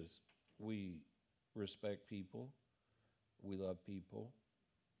it is. We respect people, we love people,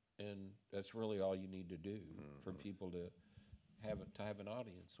 and that's really all you need to do for people to have an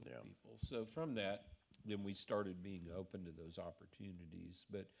audience with people." So from that, then we started being open to those opportunities.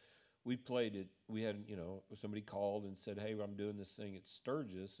 But we played it. We had, somebody called and said, "Hey, I'm doing this thing at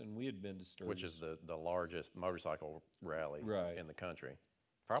Sturgis," and we had been to Sturgis, Which is the largest motorcycle rally in the country,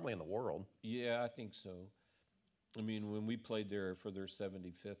 probably in the world. Yeah, I think so. I mean, when we played there for their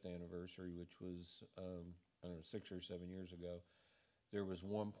 75th anniversary, which was, I don't know, 6 or 7 years ago, there was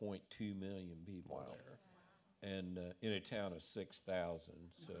 1.2 million people there, and in a town of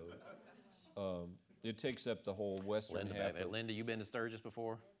 6,000. So it takes up the whole western half. Linda, you been to Sturgis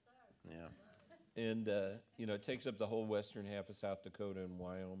before? Yes, sir. Yeah. And, it takes up the whole western half of South Dakota and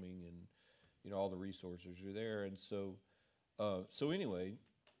Wyoming, and, all the resources are there. And so anyway,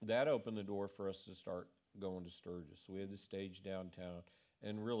 that opened the door for us to start going to Sturgis. So we had the stage downtown,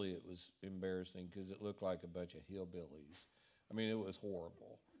 and really it was embarrassing because it looked like a bunch of hillbillies. I mean, it was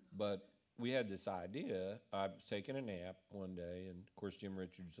horrible. But we had this idea. I was taking a nap one day, and of course Jim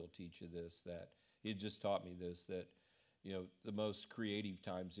Richards will teach you this, that he had just taught me this, that the most creative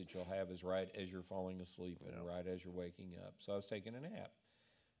times that you'll have is right as you're falling asleep and right as you're waking up. So I was taking a nap,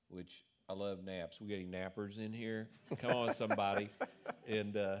 which I love naps. We got any nappers in here? Come on, somebody.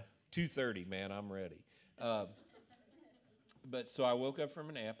 And 2:30, man, I'm ready. But so I woke up from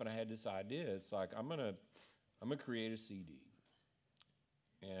a nap and I had this idea. It's like, I'm gonna create a CD,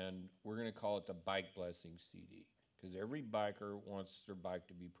 and we're gonna call it the Bike Blessing CD, because every biker wants their bike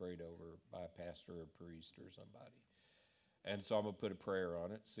to be prayed over by a pastor or a priest or somebody. And so I'm gonna put a prayer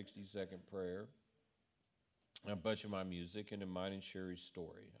on it, 60-second prayer, a bunch of my music, and then mine and Sherry's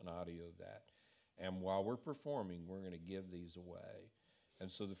story, an audio of that. And while we're performing, we're gonna give these away.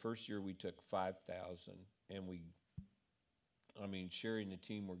 And so the first year we took 5,000, and Sherry and the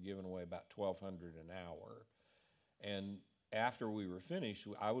team were giving away about 1,200 an hour. And after we were finished,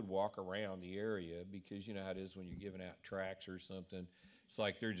 I would walk around the area, because you know how it is when you're giving out tracts or something. It's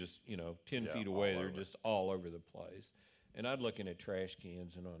like they're just, 10 feet away. They're just all over the place. And I'd look in at trash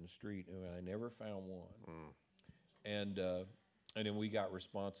cans and on the street, and I never found one. And then we got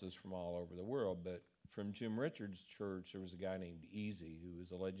responses from all over the world. But from Jim Richards' church, there was a guy named Easy, who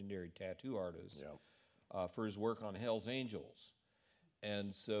was a legendary tattoo artist for his work on Hell's Angels.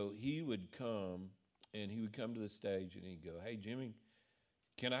 And so he would come, and he would come to the stage, and he'd go, "Hey, Jimmy,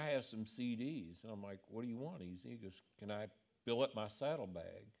 can I have some CDs?" And I'm like, "What do you want, Easy?" He goes, "Can I fill up my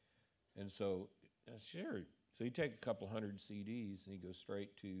saddlebag?" And so, sure. So he'd take a couple hundred CDs, and he'd go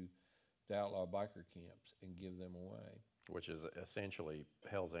straight to the outlaw biker camps and give them away. Which is essentially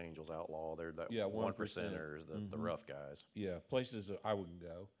Hell's Angels outlaw. They're the 1%. 1%ers, the rough guys. Yeah, places that I wouldn't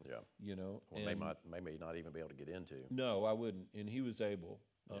go. Yeah. Well, May not even be able to get into. No, I wouldn't. And he was able.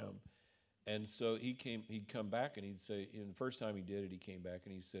 And so he'd come back, and he'd say, the first time he did it, he came back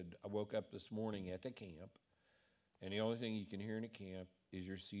and he said, "I woke up this morning at the camp, and the only thing you can hear in a camp is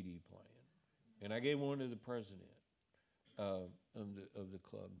your CD playing." And I gave one to the president of the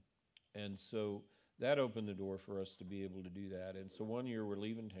club. And so that opened the door for us to be able to do that. And so one year we're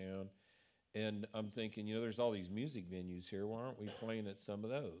leaving town, and I'm thinking, there's all these music venues here. Why aren't we playing at some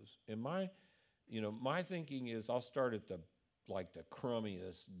of those? And my thinking is, I'll start at the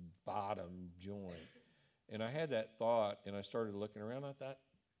crummiest bottom joint. And I had that thought, and I started looking around. I thought,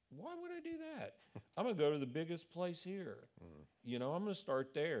 why would I do that? I'm going to go to the biggest place here. I'm going to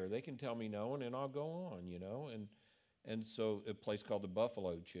start there. They can tell me no, and then I'll go on, And so a place called the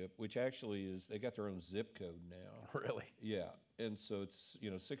Buffalo Chip, which actually is, they got their own zip code now. Really? Yeah. And so it's,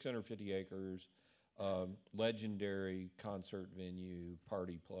 650 acres, legendary concert venue,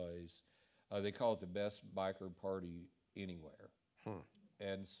 party place. They call it the best biker party anywhere.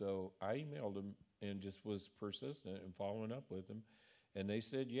 And so I emailed them and just was persistent and following up with them. And they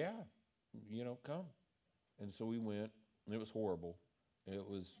said, yeah, come. And so we went, and it was horrible. It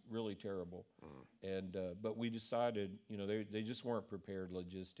was really terrible. And but we decided, they just weren't prepared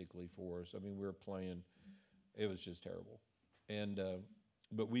logistically for us. We were playing, it was just terrible. And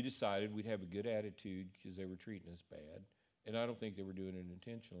but we decided we'd have a good attitude, because they were treating us bad. And I don't think they were doing it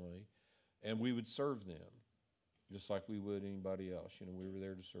intentionally. And we would serve them just like we would anybody else. We were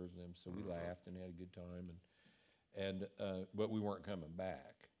there to serve them. So we laughed and had a good time. And but we weren't coming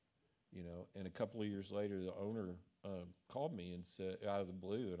back, And a couple of years later, the owner called me and said, out of the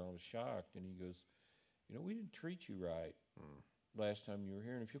blue, and I was shocked. And he goes, "We didn't treat you right last time you were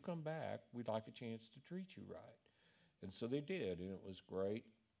here. And if you'll come back, we'd like a chance to treat you right." And so they did, and it was great.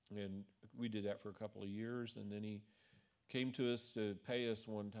 And we did that for a couple of years. And then he came to us to pay us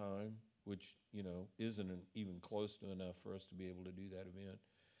one time, which, isn't even close to enough for us to be able to do that event.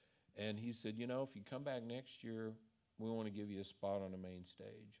 And he said, "If you come back next year, we want to give you a spot on the main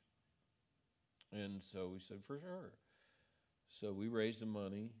stage." And so we said, "For sure." So we raised the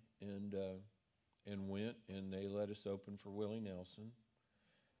money and went, and they let us open for Willie Nelson,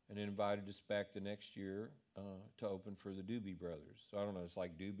 and then invited us back the next year to open for the Doobie Brothers. So I don't know, it's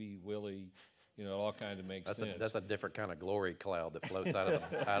like Doobie, Willie, it all kind of makes sense. That's a different kind of glory cloud that floats out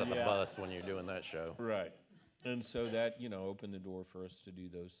of the bus when you're doing that show. Right. And so that, opened the door for us to do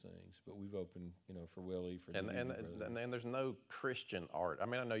those things. But we've opened, for Willie, for the Doobie Brothers. And there's no Christian art. I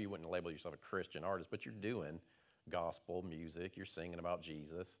know you wouldn't label yourself a Christian artist, but you're doing gospel music. You're singing about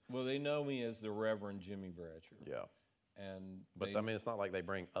Jesus. Well, they know me as the Reverend Jimmie Bratcher. Yeah. But it's not like they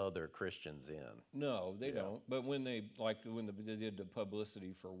bring other Christians in. No, they don't. But when they did the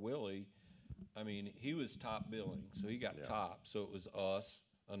publicity for Willie, he was top billing, so he got top. So it was us,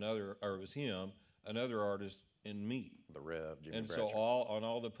 it was him, another artist, and me. The Rev, Jimmie Bratcher. And so on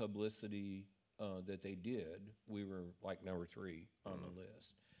all the publicity that they did, we were like number 3 on the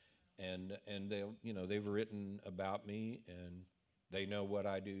list. And they've written about me, and they know what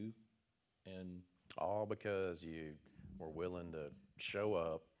I do, and all because you were willing to show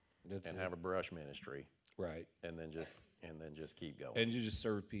up and have a brush ministry, right? And then just keep going. And you just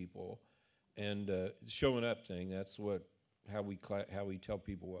serve people, and showing up thing. That's how we tell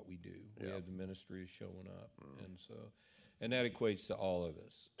people what we do. We have the ministry of showing up, and that equates to all of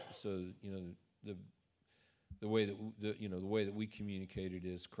us. So the way that we communicate it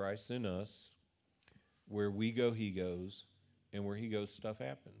is Christ in us. Where we go, He goes, and where He goes, stuff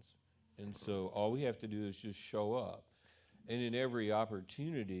happens. And so all we have to do is just show up. And in every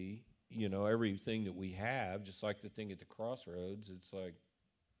opportunity, everything that we have, just like the thing at the crossroads, it's like,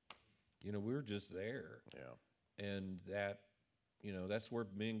 we're just there. Yeah. And that That's where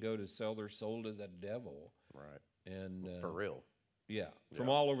men go to sell their soul to the devil. Right. And For real. yeah, from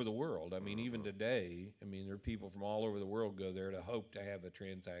all over the world. I mean, even today, there are people from all over the world go there to hope to have a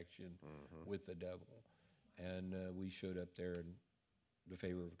transaction with the devil. And we showed up there, and the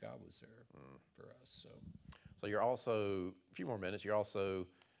favor of God was there for us. So you're also, a few more minutes, you're also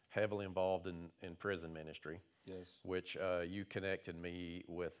heavily involved in prison ministry. Yes. Which you connected me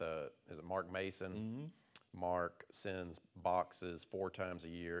with, is it Mark Mason? Mark sends boxes 4 times a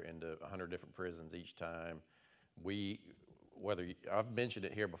year into 100 different prisons each time. I've mentioned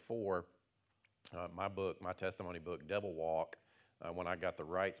it here before, my testimony book, Devil Walk, when I got the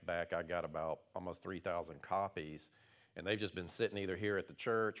rights back, I got about almost 3,000 copies, and they've just been sitting either here at the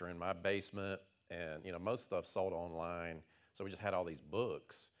church or in my basement, and most stuff sold online, so we just had all these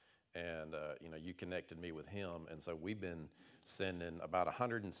books, and you connected me with him, and so we've been sending about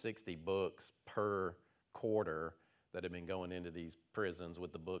 160 books per quarter that have been going into these prisons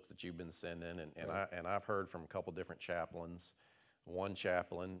with the books that you've been sending, and I've heard from a couple different chaplains. One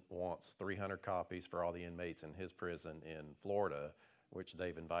chaplain wants 300 copies for all the inmates in his prison in Florida, which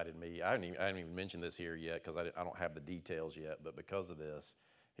they've invited me. I haven't even mentioned this here yet because I don't have the details yet, but because of this,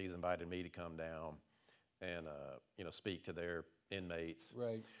 he's invited me to come down and speak to their inmates.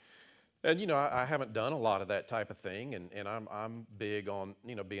 Right. And I haven't done a lot of that type of thing, and I'm big on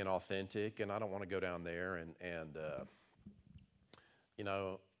being authentic, and I don't want to go down there and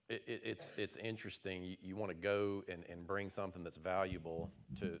it's interesting. You want to go and bring something that's valuable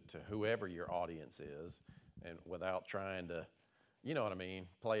to whoever your audience is, and without trying to,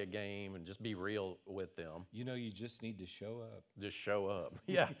 play a game and just be real with them. You just need to show up. Just show up.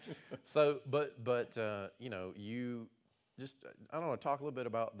 Yeah. So, but you just, I don't know, talk a little bit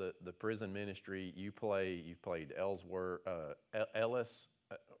about the prison ministry. You've played Ellsworth, Ellis.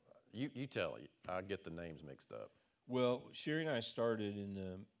 You tell it. I get the names mixed up. Well, Sherry and I started in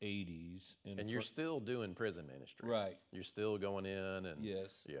the 80s. And you're still doing prison ministry. Right. You're still going in and.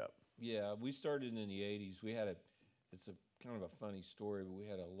 Yes. Yeah. Yeah, we started in the 80s. It's a kind of a funny story, but we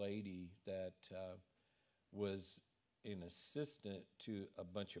had a lady that was an assistant to a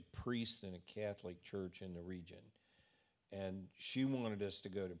bunch of priests in a Catholic church in the region. And she wanted us to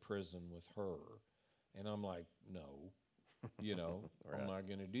go to prison with her. And I'm like, no, Right. I'm not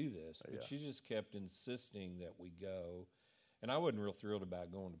going to do this. But Yeah. she just kept insisting that we go. And I wasn't real thrilled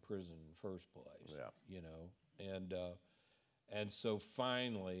about going to prison in the first place, And so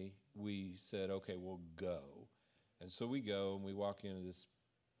finally we said, okay, we'll go. And so we go, and we walk into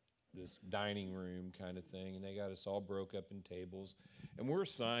this dining room kind of thing, and they got us all broke up in tables. And we're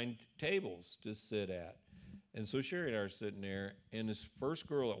assigned tables to sit at. And so Sherry and I are sitting there, and this first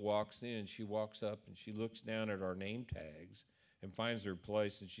girl that walks in, she walks up and she looks down at our name tags and finds her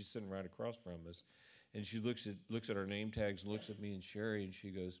place, and she's sitting right across from us. And she looks at our name tags, looks at me and Sherry, and she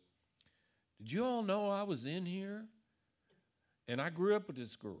goes, "Did you all know I was in here?" And I grew up with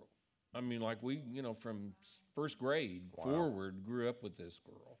this girl. We, from first grade forward, grew up with this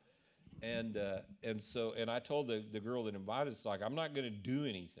girl. And I told the girl that invited us, I'm not going to do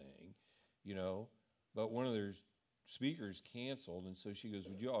anything, but one of their speakers canceled, and so she goes,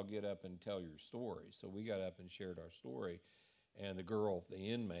 "Would you all get up and tell your story?" So we got up and shared our story, and the girl, the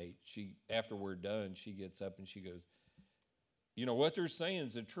inmate, after we're done, she gets up and she goes, "What they're saying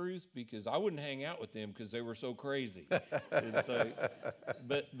is the truth, because I wouldn't hang out with them because they were so crazy." And so,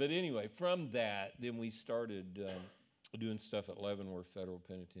 but anyway, from that, then we started doing stuff at Leavenworth Federal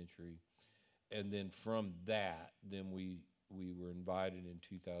Penitentiary, and then from that, then we were invited in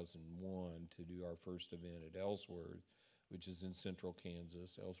 2001 to do our first event at Ellsworth, which is in central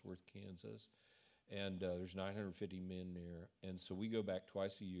Kansas, Ellsworth, Kansas. And there's 950 men there. And so we go back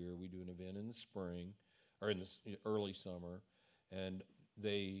twice a year. We do an event in the spring, or in the early summer. And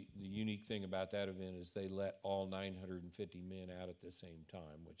the unique thing about that event is they let all 950 men out at the same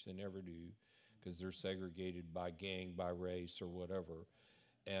time, which they never do because they're segregated by gang, by race, or whatever.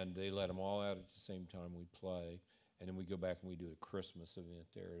 And they let them all out at the same time we play. And then we go back and we do a Christmas event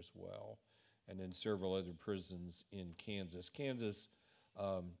there as well. And then several other prisons in Kansas.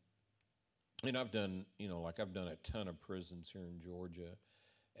 And I've done, I've done a ton of prisons here in Georgia.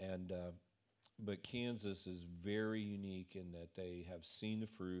 And but Kansas is very unique in that they have seen the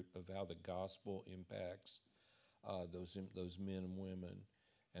fruit of how the gospel impacts those men and women.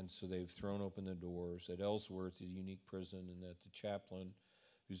 And so they've thrown open the doors. At Ellsworth is a unique prison in that the chaplain,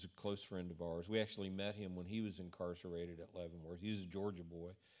 who's a close friend of ours, we actually met him when he was incarcerated at Leavenworth. He was a Georgia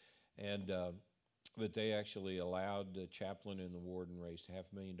boy. And but they actually allowed the chaplain and the warden raised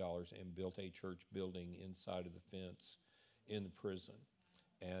 $500,000 and built a church building inside of the fence in the prison.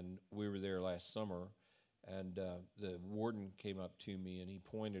 And we were there last summer, And the warden came up to me and he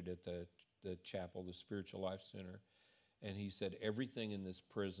pointed at the chapel, the Spiritual Life Center, and he said, everything in this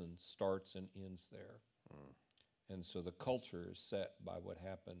prison starts and ends there. And so the culture is set by what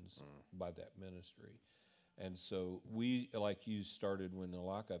happens by that ministry. And so we, like you, started when the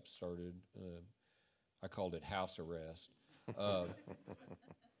lockup started. I called it house arrest.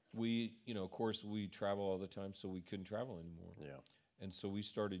 We, of course, we travel all the time, so we couldn't travel anymore. Yeah. And so we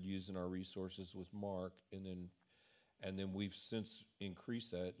started using our resources with Mark, and then we've since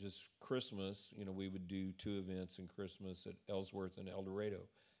increased that. Just Christmas, we would do 2 events in Christmas at Ellsworth and El Dorado,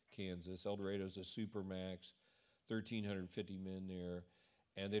 Kansas. El Dorado's a supermax, 1,350 men there,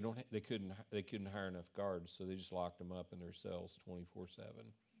 and they couldn't hire enough guards, so they just locked them up in their cells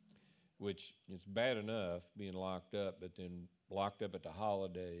 24/7. Which is bad enough being locked up, but then locked up at the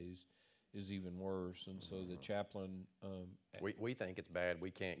holidays is even worse. And so the chaplain, We think it's bad.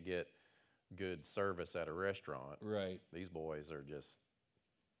 We can't get good service at a restaurant. right, These boys are just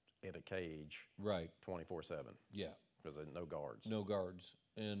in a cage right, 24/7 yeah, because there's no guards. no guards,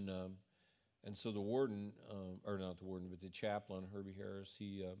 and so the warden, or not the warden, but the chaplain, Herbie Harris,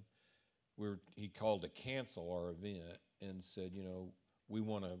 he called to cancel our event and said, we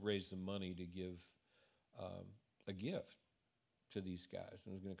want to raise the money to give a gift to these guys.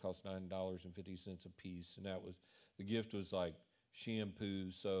 It was going to cost $9.50 a piece, and the gift was like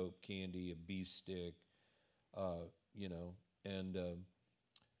shampoo, soap, candy, a beef stick,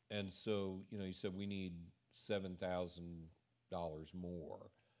 and so he said we need $7,000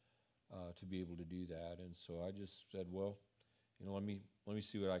 more to be able to do that, and so I just said, well, let me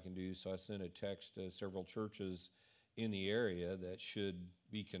see what I can do. So I sent a text to several churches in the area that should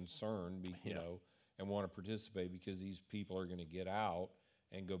be concerned, and want to participate, because these people are going to get out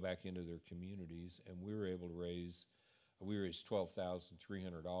and go back into their communities. And we were able to raise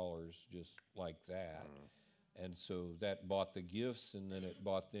 $12,300 just like that. And so that bought the gifts, and then it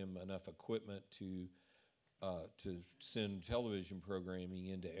bought them enough equipment to send television programming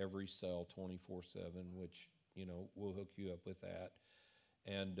into every cell 24/7, which we'll hook you up with that.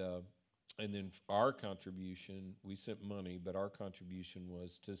 And then our contribution, we sent money, but our contribution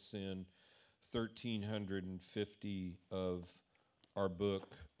was to send 1,350 of our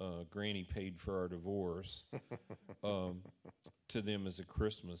book, Granny Paid for Our Divorce, to them as a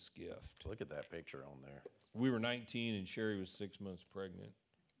Christmas gift. Look at that picture on there. We were 19 and Sherry was 6 months pregnant.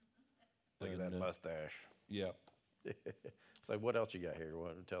 Look at that mustache. Yeah. So what else you got here?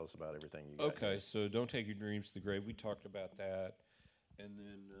 Tell us about everything you got. Okay, so Don't Take Your Dreams to the Grave. We talked about that. And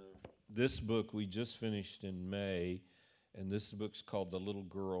then this book we just finished in May, and this book's called The Little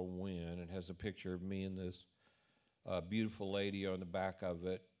Girl Win. It has a picture of me and this beautiful lady on the back of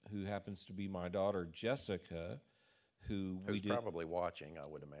it, who happens to be my daughter, Jessica, Who's probably watching, I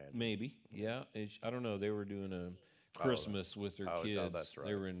would imagine. Maybe, yeah. I don't know. They were doing a Christmas with their kids. Oh, that's right.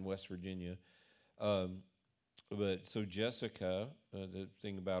 They were in West Virginia. But so Jessica, the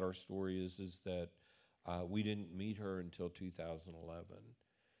thing about our story is that we didn't meet her until 2011,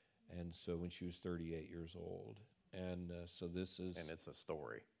 and so when she was 38 years old, and so this is, and it's a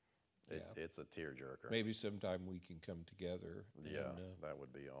story. It's a tearjerker. Maybe sometime we can come together. Yeah, and, that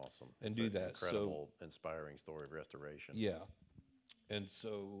would be awesome. And it's do an that. Incredible, inspiring story of restoration. Yeah, and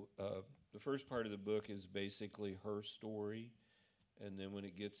so the first part of the book is basically her story, and then when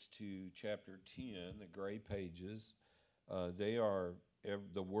it gets to chapter 10, the gray pages, they are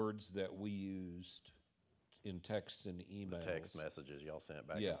the words that we used in texts and emails. The text messages y'all sent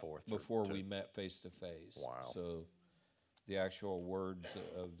back and forth. Before we met face to face. Wow. So the actual words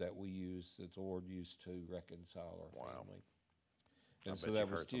that we used, that the Lord used to reconcile our family. And so that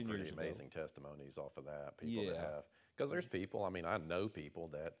was 10 years ago. Amazing testimonies off of that. People that have, because there's people. I know people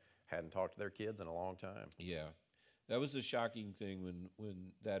that hadn't talked to their kids in a long time. Yeah, that was a shocking thing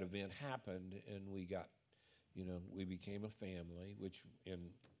when that event happened, and we got, we became a family, which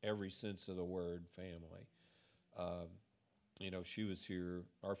in every sense of the word, family. She was here.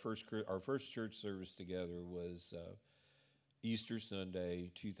 Our first church service together was Easter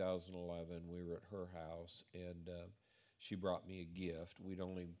Sunday, 2011. We were at her house, and she brought me a gift. We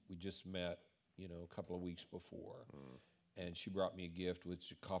just met, a couple of weeks before, and she brought me a gift with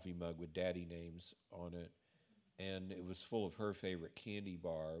a coffee mug with daddy names on it, and it was full of her favorite candy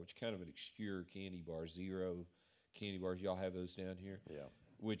bar, which kind of an obscure candy bar, Zero candy bars. Y'all have those down here? Yeah.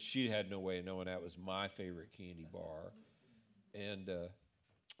 Which she had no way of knowing that was my favorite candy bar, and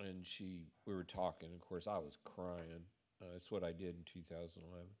we were talking. Of course, I was crying. That's what I did in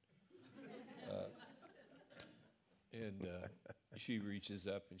 2011. And she reaches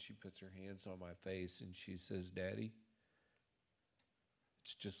up and she puts her hands on my face and she says, "Daddy,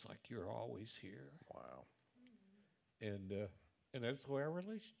 it's just like you're always here. Wow. And that's the way our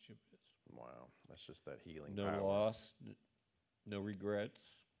relationship is. Wow. That's just that healing No power. loss, no regrets.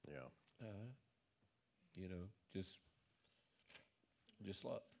 Yeah. You know, just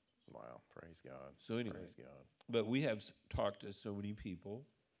love. Wow. Praise God. So anyway, Praise God. but we have talked to so many people,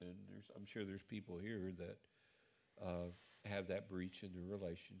 and I'm sure there's people here that have that breach in their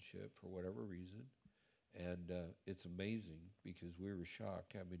relationship for whatever reason, and it's amazing because we were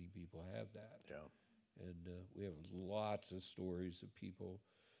shocked how many people have that. Yeah. And we have lots of stories of people,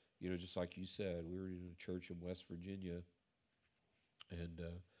 you know, just like you said, we were in a church in West Virginia, and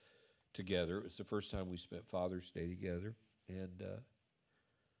together. It was the first time we spent Father's Day together, and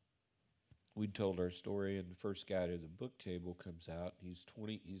we told our story, and the first guy to the book table comes out. He's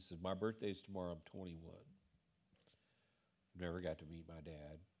 20. He says, "My birthday's tomorrow. I'm 21. Never got to meet my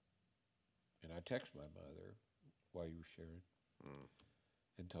dad." And I texted my mother while you were sharing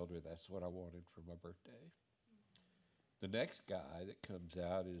and told her that's what I wanted for my birthday. The next guy that comes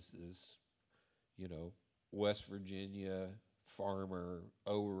out is this, you know, West Virginia farmer,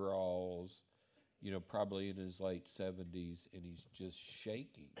 overalls, you know, probably in his late 70s, and he's just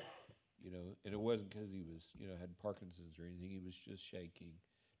shaking, you know, and it wasn't because he was, you know, had Parkinson's or anything. He was just shaking,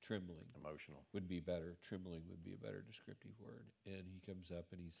 trembling. Emotional. Would be better. Trembling would be a better descriptive word. And he comes up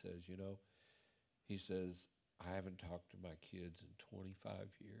and he says, you know, he says, I haven't talked to my kids in 25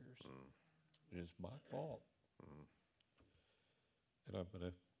 years. And it's my fault. And I'm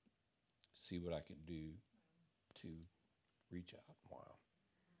going to see what I can do to reach out. Wow.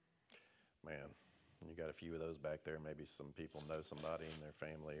 Man, you got a few of those back there. Maybe some people know somebody in their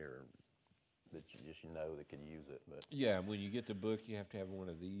family or that you just know that could use it. But Yeah, when you get the book, you have to have one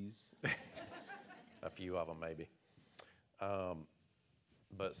of these. a few of them maybe.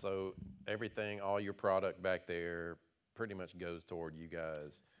 But so everything, all your product back there pretty much goes toward you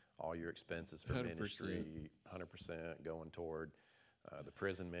guys, all your expenses for 100%. ministry, 100% going toward the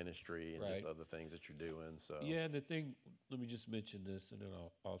prison ministry and just Right. other things that you're doing. So Yeah, and the thing, let me just mention this, and then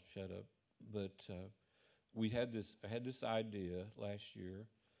I'll shut up. But I had this idea last year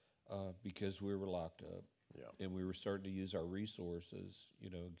because we were locked up, Yeah. and we were starting to use our resources, you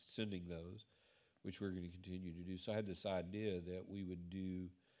know, sending those, which we're going to continue to do. So I had this idea that we would do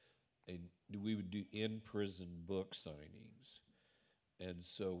in prison book signings, and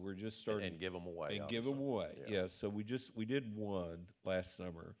so we're just starting and give them away. and give them away. obviously. Yeah. So we did one last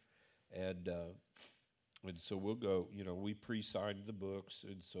summer, and so we'll go. You know, we pre-signed the books,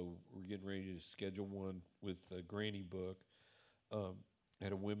 and so we're getting ready to schedule one with a Granny book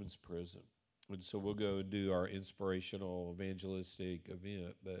at a women's prison, and so we'll go and do our inspirational evangelistic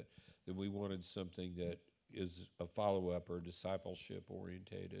event. But then we wanted something that is a follow-up or discipleship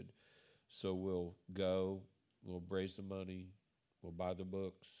orientated. So we'll go, we'll raise the money, we'll buy the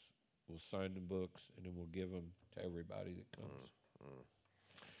books, we'll sign the books, and then we'll give them to everybody that comes.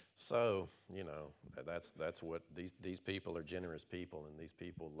 So, you know, that's what these people are generous people, and these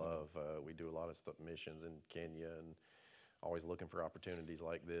people love. We do a lot of stuff, missions in Kenya, and always looking for opportunities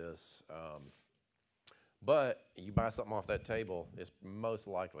like this. But you buy something off that table, it's most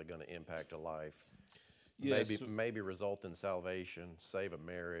likely going to impact a life. Yeah, Maybe result in salvation, save a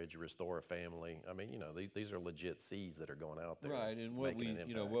marriage, restore a family. I mean, you know, these are legit seeds that are going out there. Right, and what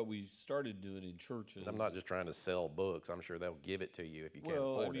we started doing in churches. I'm not just trying to sell books. I'm sure they'll give it to you if you can't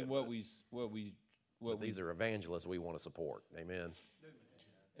Well, afford I mean, it. But these are evangelists we want to support. Amen.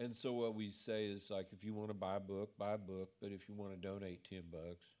 And so what we say is like, if you want to buy a book, buy a book. But if you want to donate $10,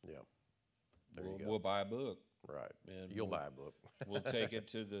 Yeah. There you go. we'll buy a book. Right. And You'll we'll- buy a book. We'll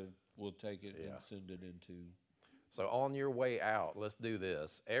take it Yeah. and send it into. So on your way out, let's do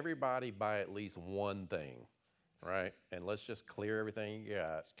this. Everybody buy at least one thing, right? And let's just clear everything you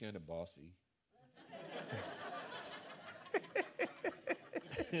got. It's kind of bossy.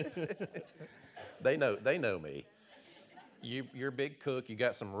 They know me. You're a big cook. You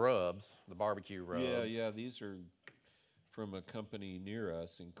got some rubs, the barbecue rubs. Yeah. These are from a company near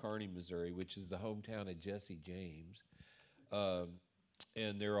us in Kearney, Missouri, which is the hometown of Jesse James.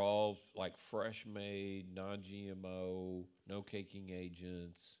 And they're all like fresh made, non-GMO, no caking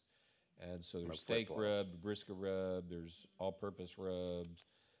agents. And so there's No steak flip-flops. rub, brisket rub, there's all-purpose rubs.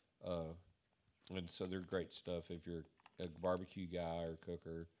 And so they're great stuff if you're a barbecue guy or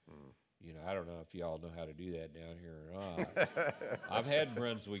cooker. You know, I don't know if y'all know how to do that down here or not. I've had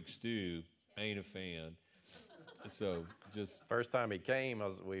Brunswick stew, ain't a fan. So just First time he came,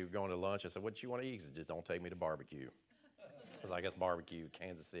 we were going to lunch. I said, "What you want to eat?" He said, "Just don't take me to barbecue." Because I guess barbecue,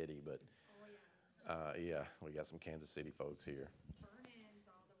 Kansas City, but yeah, we got some Kansas City folks here. Burn ends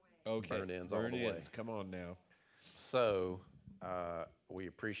all the way. okay. Burn ends all the way. Come on now. So we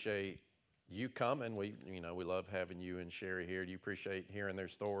appreciate you coming. We love having you and Sherry here. Do you appreciate hearing their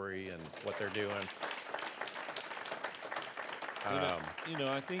story and what they're doing?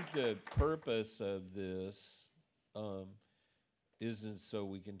 I think the purpose of this isn't so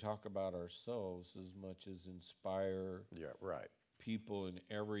we can talk about ourselves as much as inspire people in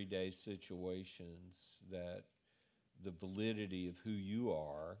everyday situations that the validity of who you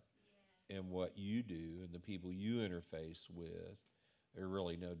are and what you do and the people you interface with are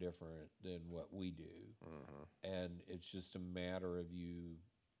really no different than what we do. And it's just a matter of you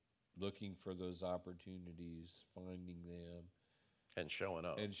looking for those opportunities, finding them, and showing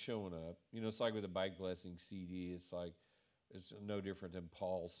up. It's like with the Bike Blessing CD. It's like it's no different than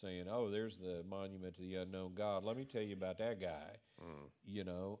Paul saying, "Oh, there's the monument to the unknown God. Let me tell you about that guy."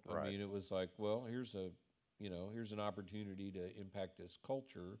 I mean, it was like, well, here's an opportunity to impact this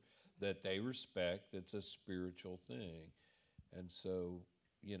culture that they respect. That's a spiritual thing, and so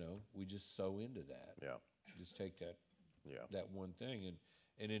we just sow into that. Yeah. Just take that one thing,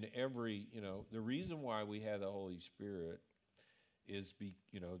 and in every the reason why we have the Holy Spirit is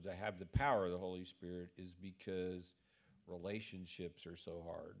to have the power of the Holy Spirit is because relationships are so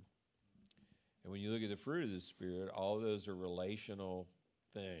hard. And when you look at the fruit of the Spirit, all of those are relational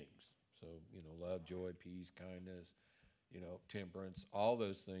things. So, love, joy, peace, kindness, temperance, all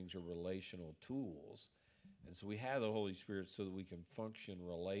those things are relational tools. And so we have the Holy Spirit so that we can function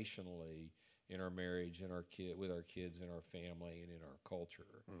relationally in our marriage, with our kids, in our family, and in our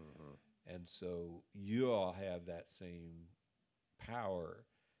culture. And so you all have that same power.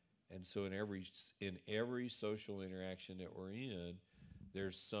 And so in every social interaction that we're in,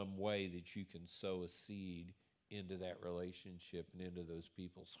 there's some way that you can sow a seed into that relationship and into those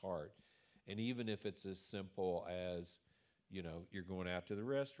people's heart. And even if it's as simple as, you're going out to the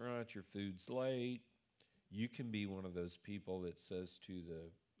restaurant, your food's late, you can be one of those people that says to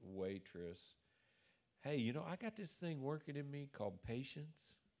the waitress, "Hey, I got this thing working in me called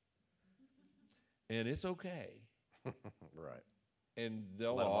patience, and it's okay." Right. And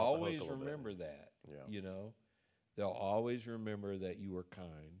they'll Let 'em off the hook a always little bit. remember that. Yeah. They'll always remember that you were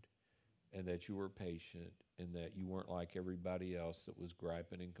kind and that you were patient and that you weren't like everybody else that was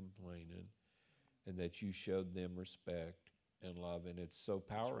griping and complaining, and that you showed them respect and love. And it's so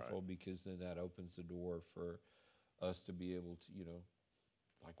powerful because then that opens the door for us to be able to,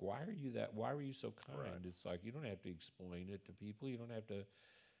 like, why were you so kind? Right. It's like, you don't have to explain it to people. You don't have to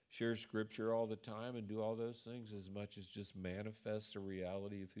share scripture all the time and do all those things, as much as just manifest the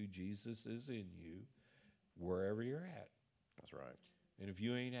reality of who Jesus is in you wherever you're at. That's right. And if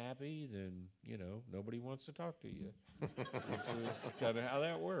you ain't happy, then, nobody wants to talk to you. It's kind of how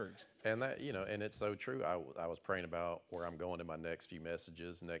that works. And that, and it's so true. I was praying about where I'm going in my next few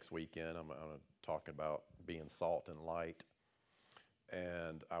messages next weekend. I'm talking about being salt and light.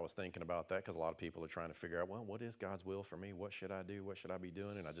 And I was thinking about that because a lot of people are trying to figure out, well, what is God's will for me? What should I do? What should I be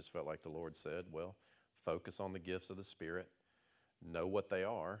doing? And I just felt like the Lord said, well, focus on the gifts of the Spirit, know what they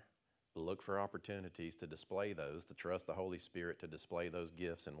are, look for opportunities to display those, to trust the Holy Spirit to display those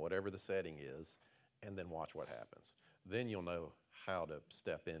gifts in whatever the setting is, and then watch what happens. Then you'll know how to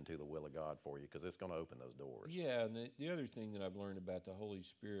step into the will of God for you, because it's going to open those doors. Yeah, and the other thing that I've learned about the Holy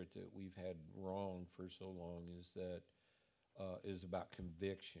Spirit that we've had wrong for so long is that is about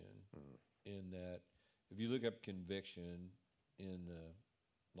conviction. In that, if you look up conviction in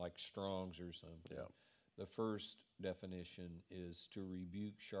like Strong's or something, the first definition is to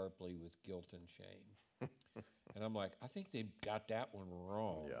rebuke sharply with guilt and shame. And I'm like, I think they got that one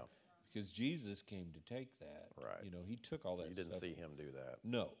wrong. Yeah. Because Jesus came to take that. Right. He took all that You stuff. didn't see him do that.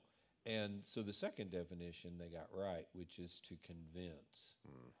 No. And so the second definition they got right, which is to convince.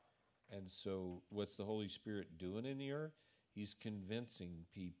 And so what's the Holy Spirit doing in the earth? He's convincing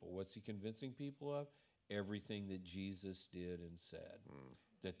people. What's he convincing people of? Everything that Jesus did and said,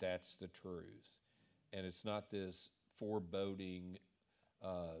 that's the truth. And it's not this foreboding,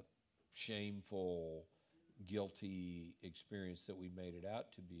 shameful, guilty experience that we made it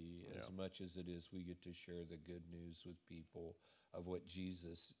out to be, as much as it is we get to share the good news with people of what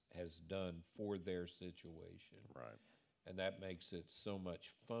Jesus has done for their situation. Right. And that makes it so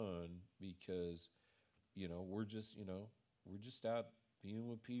much fun because, we're just out being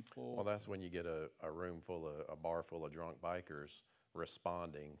with people. Well, that's when you get a bar full of drunk bikers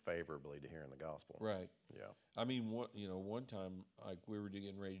responding favorably to hearing the gospel. Right. Yeah. I mean, one time, like, we were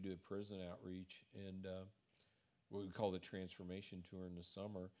getting ready to do a prison outreach, and what we call the transformation tour in the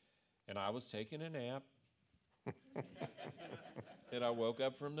summer, and I was taking a nap, and I woke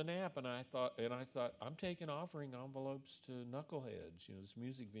up from the nap, and I thought, I'm taking offering envelopes to Knuckleheads, this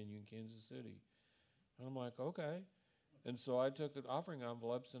music venue in Kansas City. And I'm like, okay. And so I took offering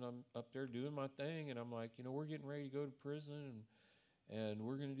envelopes, and I'm up there doing my thing, and I'm like, we're getting ready to go to prison, and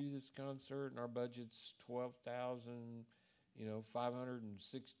we're going to do this concert, and our budget's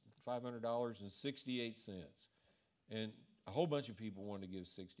 $500.68, and a whole bunch of people wanted to give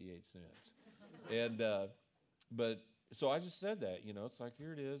 68 cents, and but so I just said that, it's like,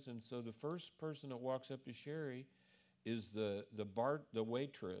 here it is. And so the first person that walks up to Sherry is the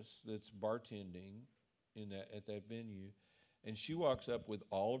waitress that's bartending at that venue, and she walks up with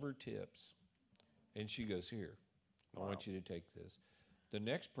all of her tips, and she goes, "Here, I want you to take this." The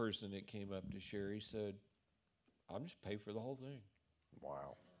next person that came up to Sherry said, "I'm just pay for the whole thing."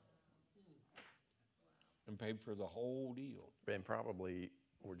 Wow. And paid for the whole deal. And probably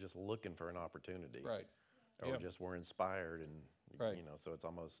we're just looking for an opportunity. Right. Or just we're inspired, and Right. so it's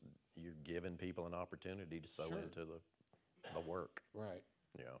almost you're giving people an opportunity to sow into the work. Right.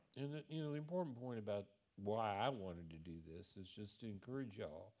 Yeah. And the important point about why I wanted to do this is just to encourage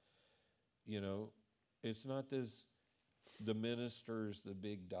y'all. It's not the minister's the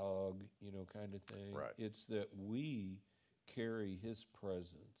big dog, kind of thing. Right. It's that we carry his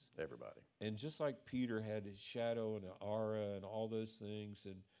presence. Everybody. And just like Peter had his shadow and an aura and all those things,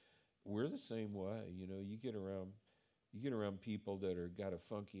 and we're the same way. You get around people that are got a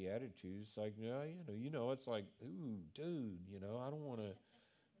funky attitude. It's like, it's like, ooh, dude, I don't want to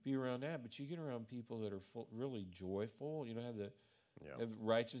be around that. But you get around people that are really joyful, have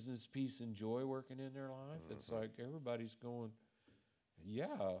righteousness, peace, and joy working in their life. It's like everybody's going,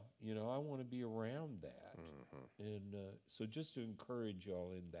 yeah, I want to be around that. And so just to encourage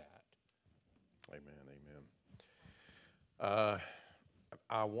y'all in that. Amen, amen.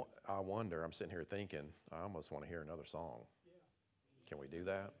 I wonder, I'm sitting here thinking, I almost want to hear another song. Can we do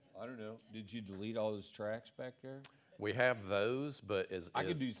that? I don't know. Did you delete all those tracks back there? We have those, but I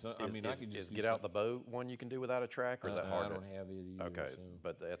could do some. I could just is Get Out the Boat one you can do without a track, or is that hard? I don't have it either. Okay, so.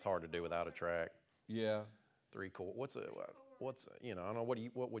 but that's hard to do without a track. Yeah. 3 chords. What's I don't know.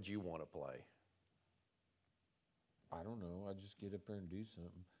 What would you want to play? I don't know. I just get up there and do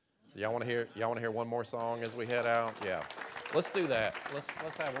something. Y'all want to hear one more song as we head out? Yeah. Let's do that. Let's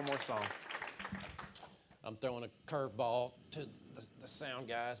have one more song. I'm throwing a curveball to the sound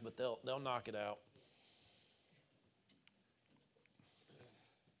guys, but they'll knock it out.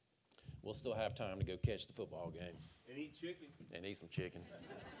 We'll still have time to go catch the football game. And eat chicken. And eat some chicken.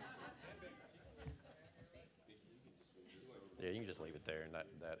 Yeah, you can just leave it there in that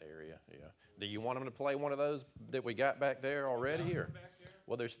area. Yeah. Do you want them to play one of those that we got back there already? Or?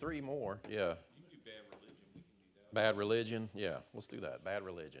 Well, there's 3 more. Yeah. You can do Bad Religion. We can do that. Bad Religion. Yeah, let's do that. Bad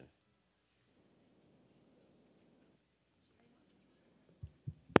Religion.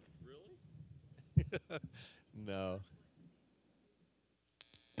 Really? No.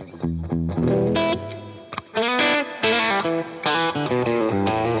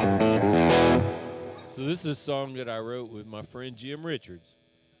 So this is a song that I wrote with my friend Jim Richards.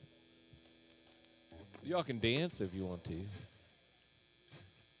 Y'all can dance if you want to.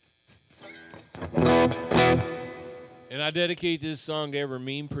 And I dedicate this song to every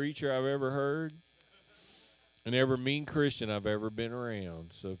mean preacher I've ever heard and every mean Christian I've ever been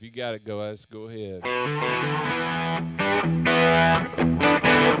around. So if you got it, guys, go ahead.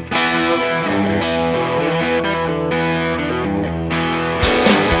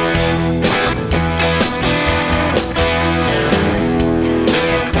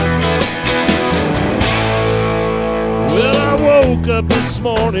 Well, I woke up this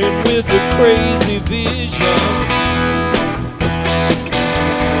morning with a crazy vision,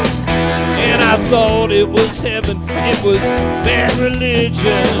 and I thought it was heaven, it was bad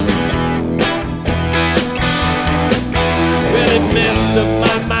religion. Well, it messed up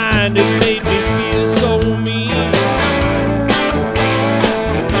my mind, it made me feel so mean.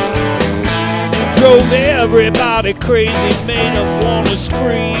 It drove everybody crazy, made them want to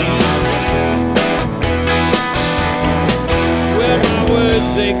scream. Well, my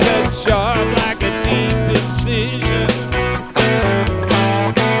words, they cut sharp like a deep incision,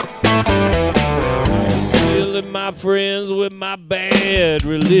 stealing my friends with my bad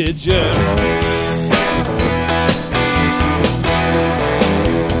religion.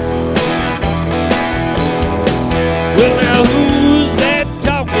 Well, now who's that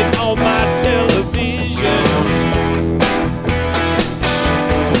talking on my television?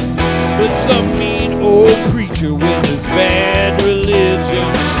 But some mean old preacher with his bad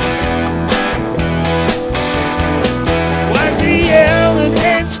religion. Why's he yelling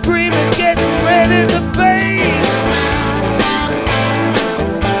and screaming, getting red in the face?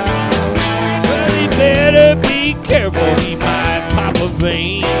 Well, he better be careful, he might pop a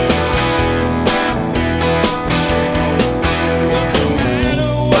vein.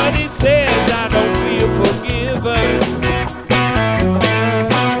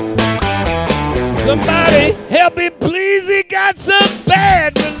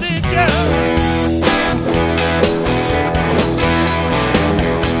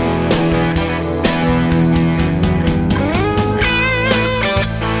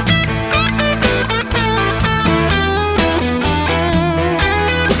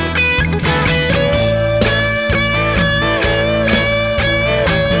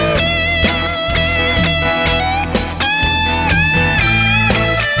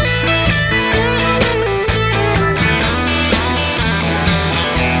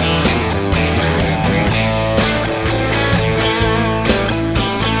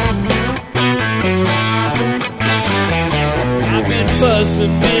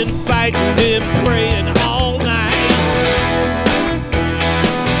 have been fighting and praying all night.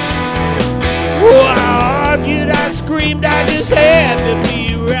 Oh, I argued, I screamed, I just had to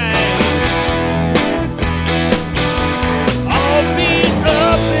be right. All beat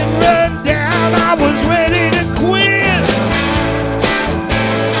up and run down, I was ready to quit.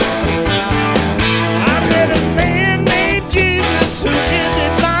 I met a man named Jesus who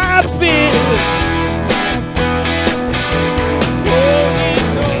ended my fear. Oh, he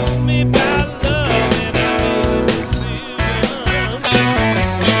told me about love and I made a decision.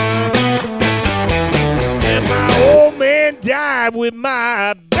 And my old man died with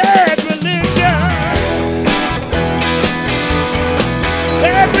my bad religion.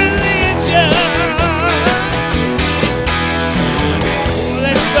 Bad religion. Well,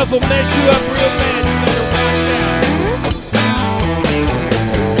 that stuff will mess you up real bad. You better watch out.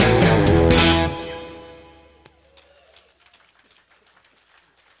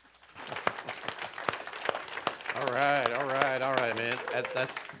 All right, man.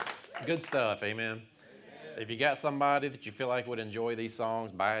 That's good stuff, amen. If you got somebody that you feel like would enjoy these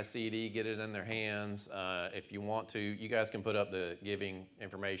songs, buy a CD, get it in their hands. If you want to, you guys can put up the giving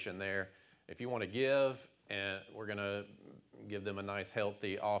information there. If you want to give, and we're going to give them a nice,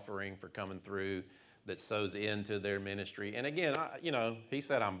 healthy offering for coming through that sows into their ministry. And again, he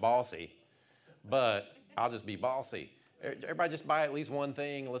said I'm bossy, but I'll just be bossy. Everybody just buy at least one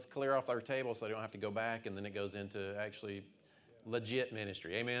thing. Let's clear off our table so they don't have to go back, and then it goes into actually legit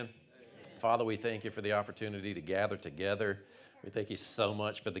ministry. Amen. Father, we thank you for the opportunity to gather together. We thank you so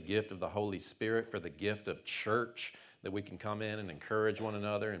much for the gift of the Holy Spirit, for the gift of church, that we can come in and encourage one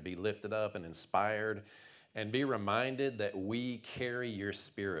another and be lifted up and inspired and be reminded that we carry your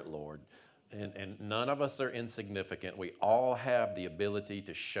Spirit, Lord. And none of us are insignificant. We all have the ability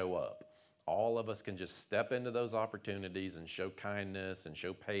to show up. All of us can just step into those opportunities and show kindness and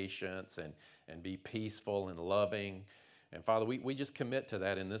show patience and be peaceful and loving. And Father, we just commit to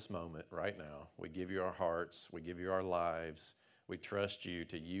that in this moment right now. We give you our hearts. We give you our lives. We trust you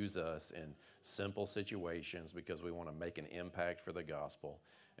to use us in simple situations because we want to make an impact for the gospel.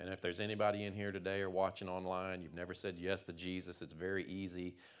 And if there's anybody in here today or watching online, you've never said yes to Jesus, it's very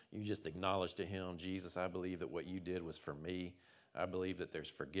easy. You just acknowledge to him, Jesus, I believe that what you did was for me. I believe that there's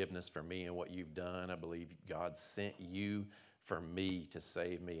forgiveness for me in what you've done. I believe God sent you for me to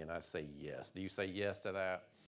save me, and I say yes. Do you say yes to that?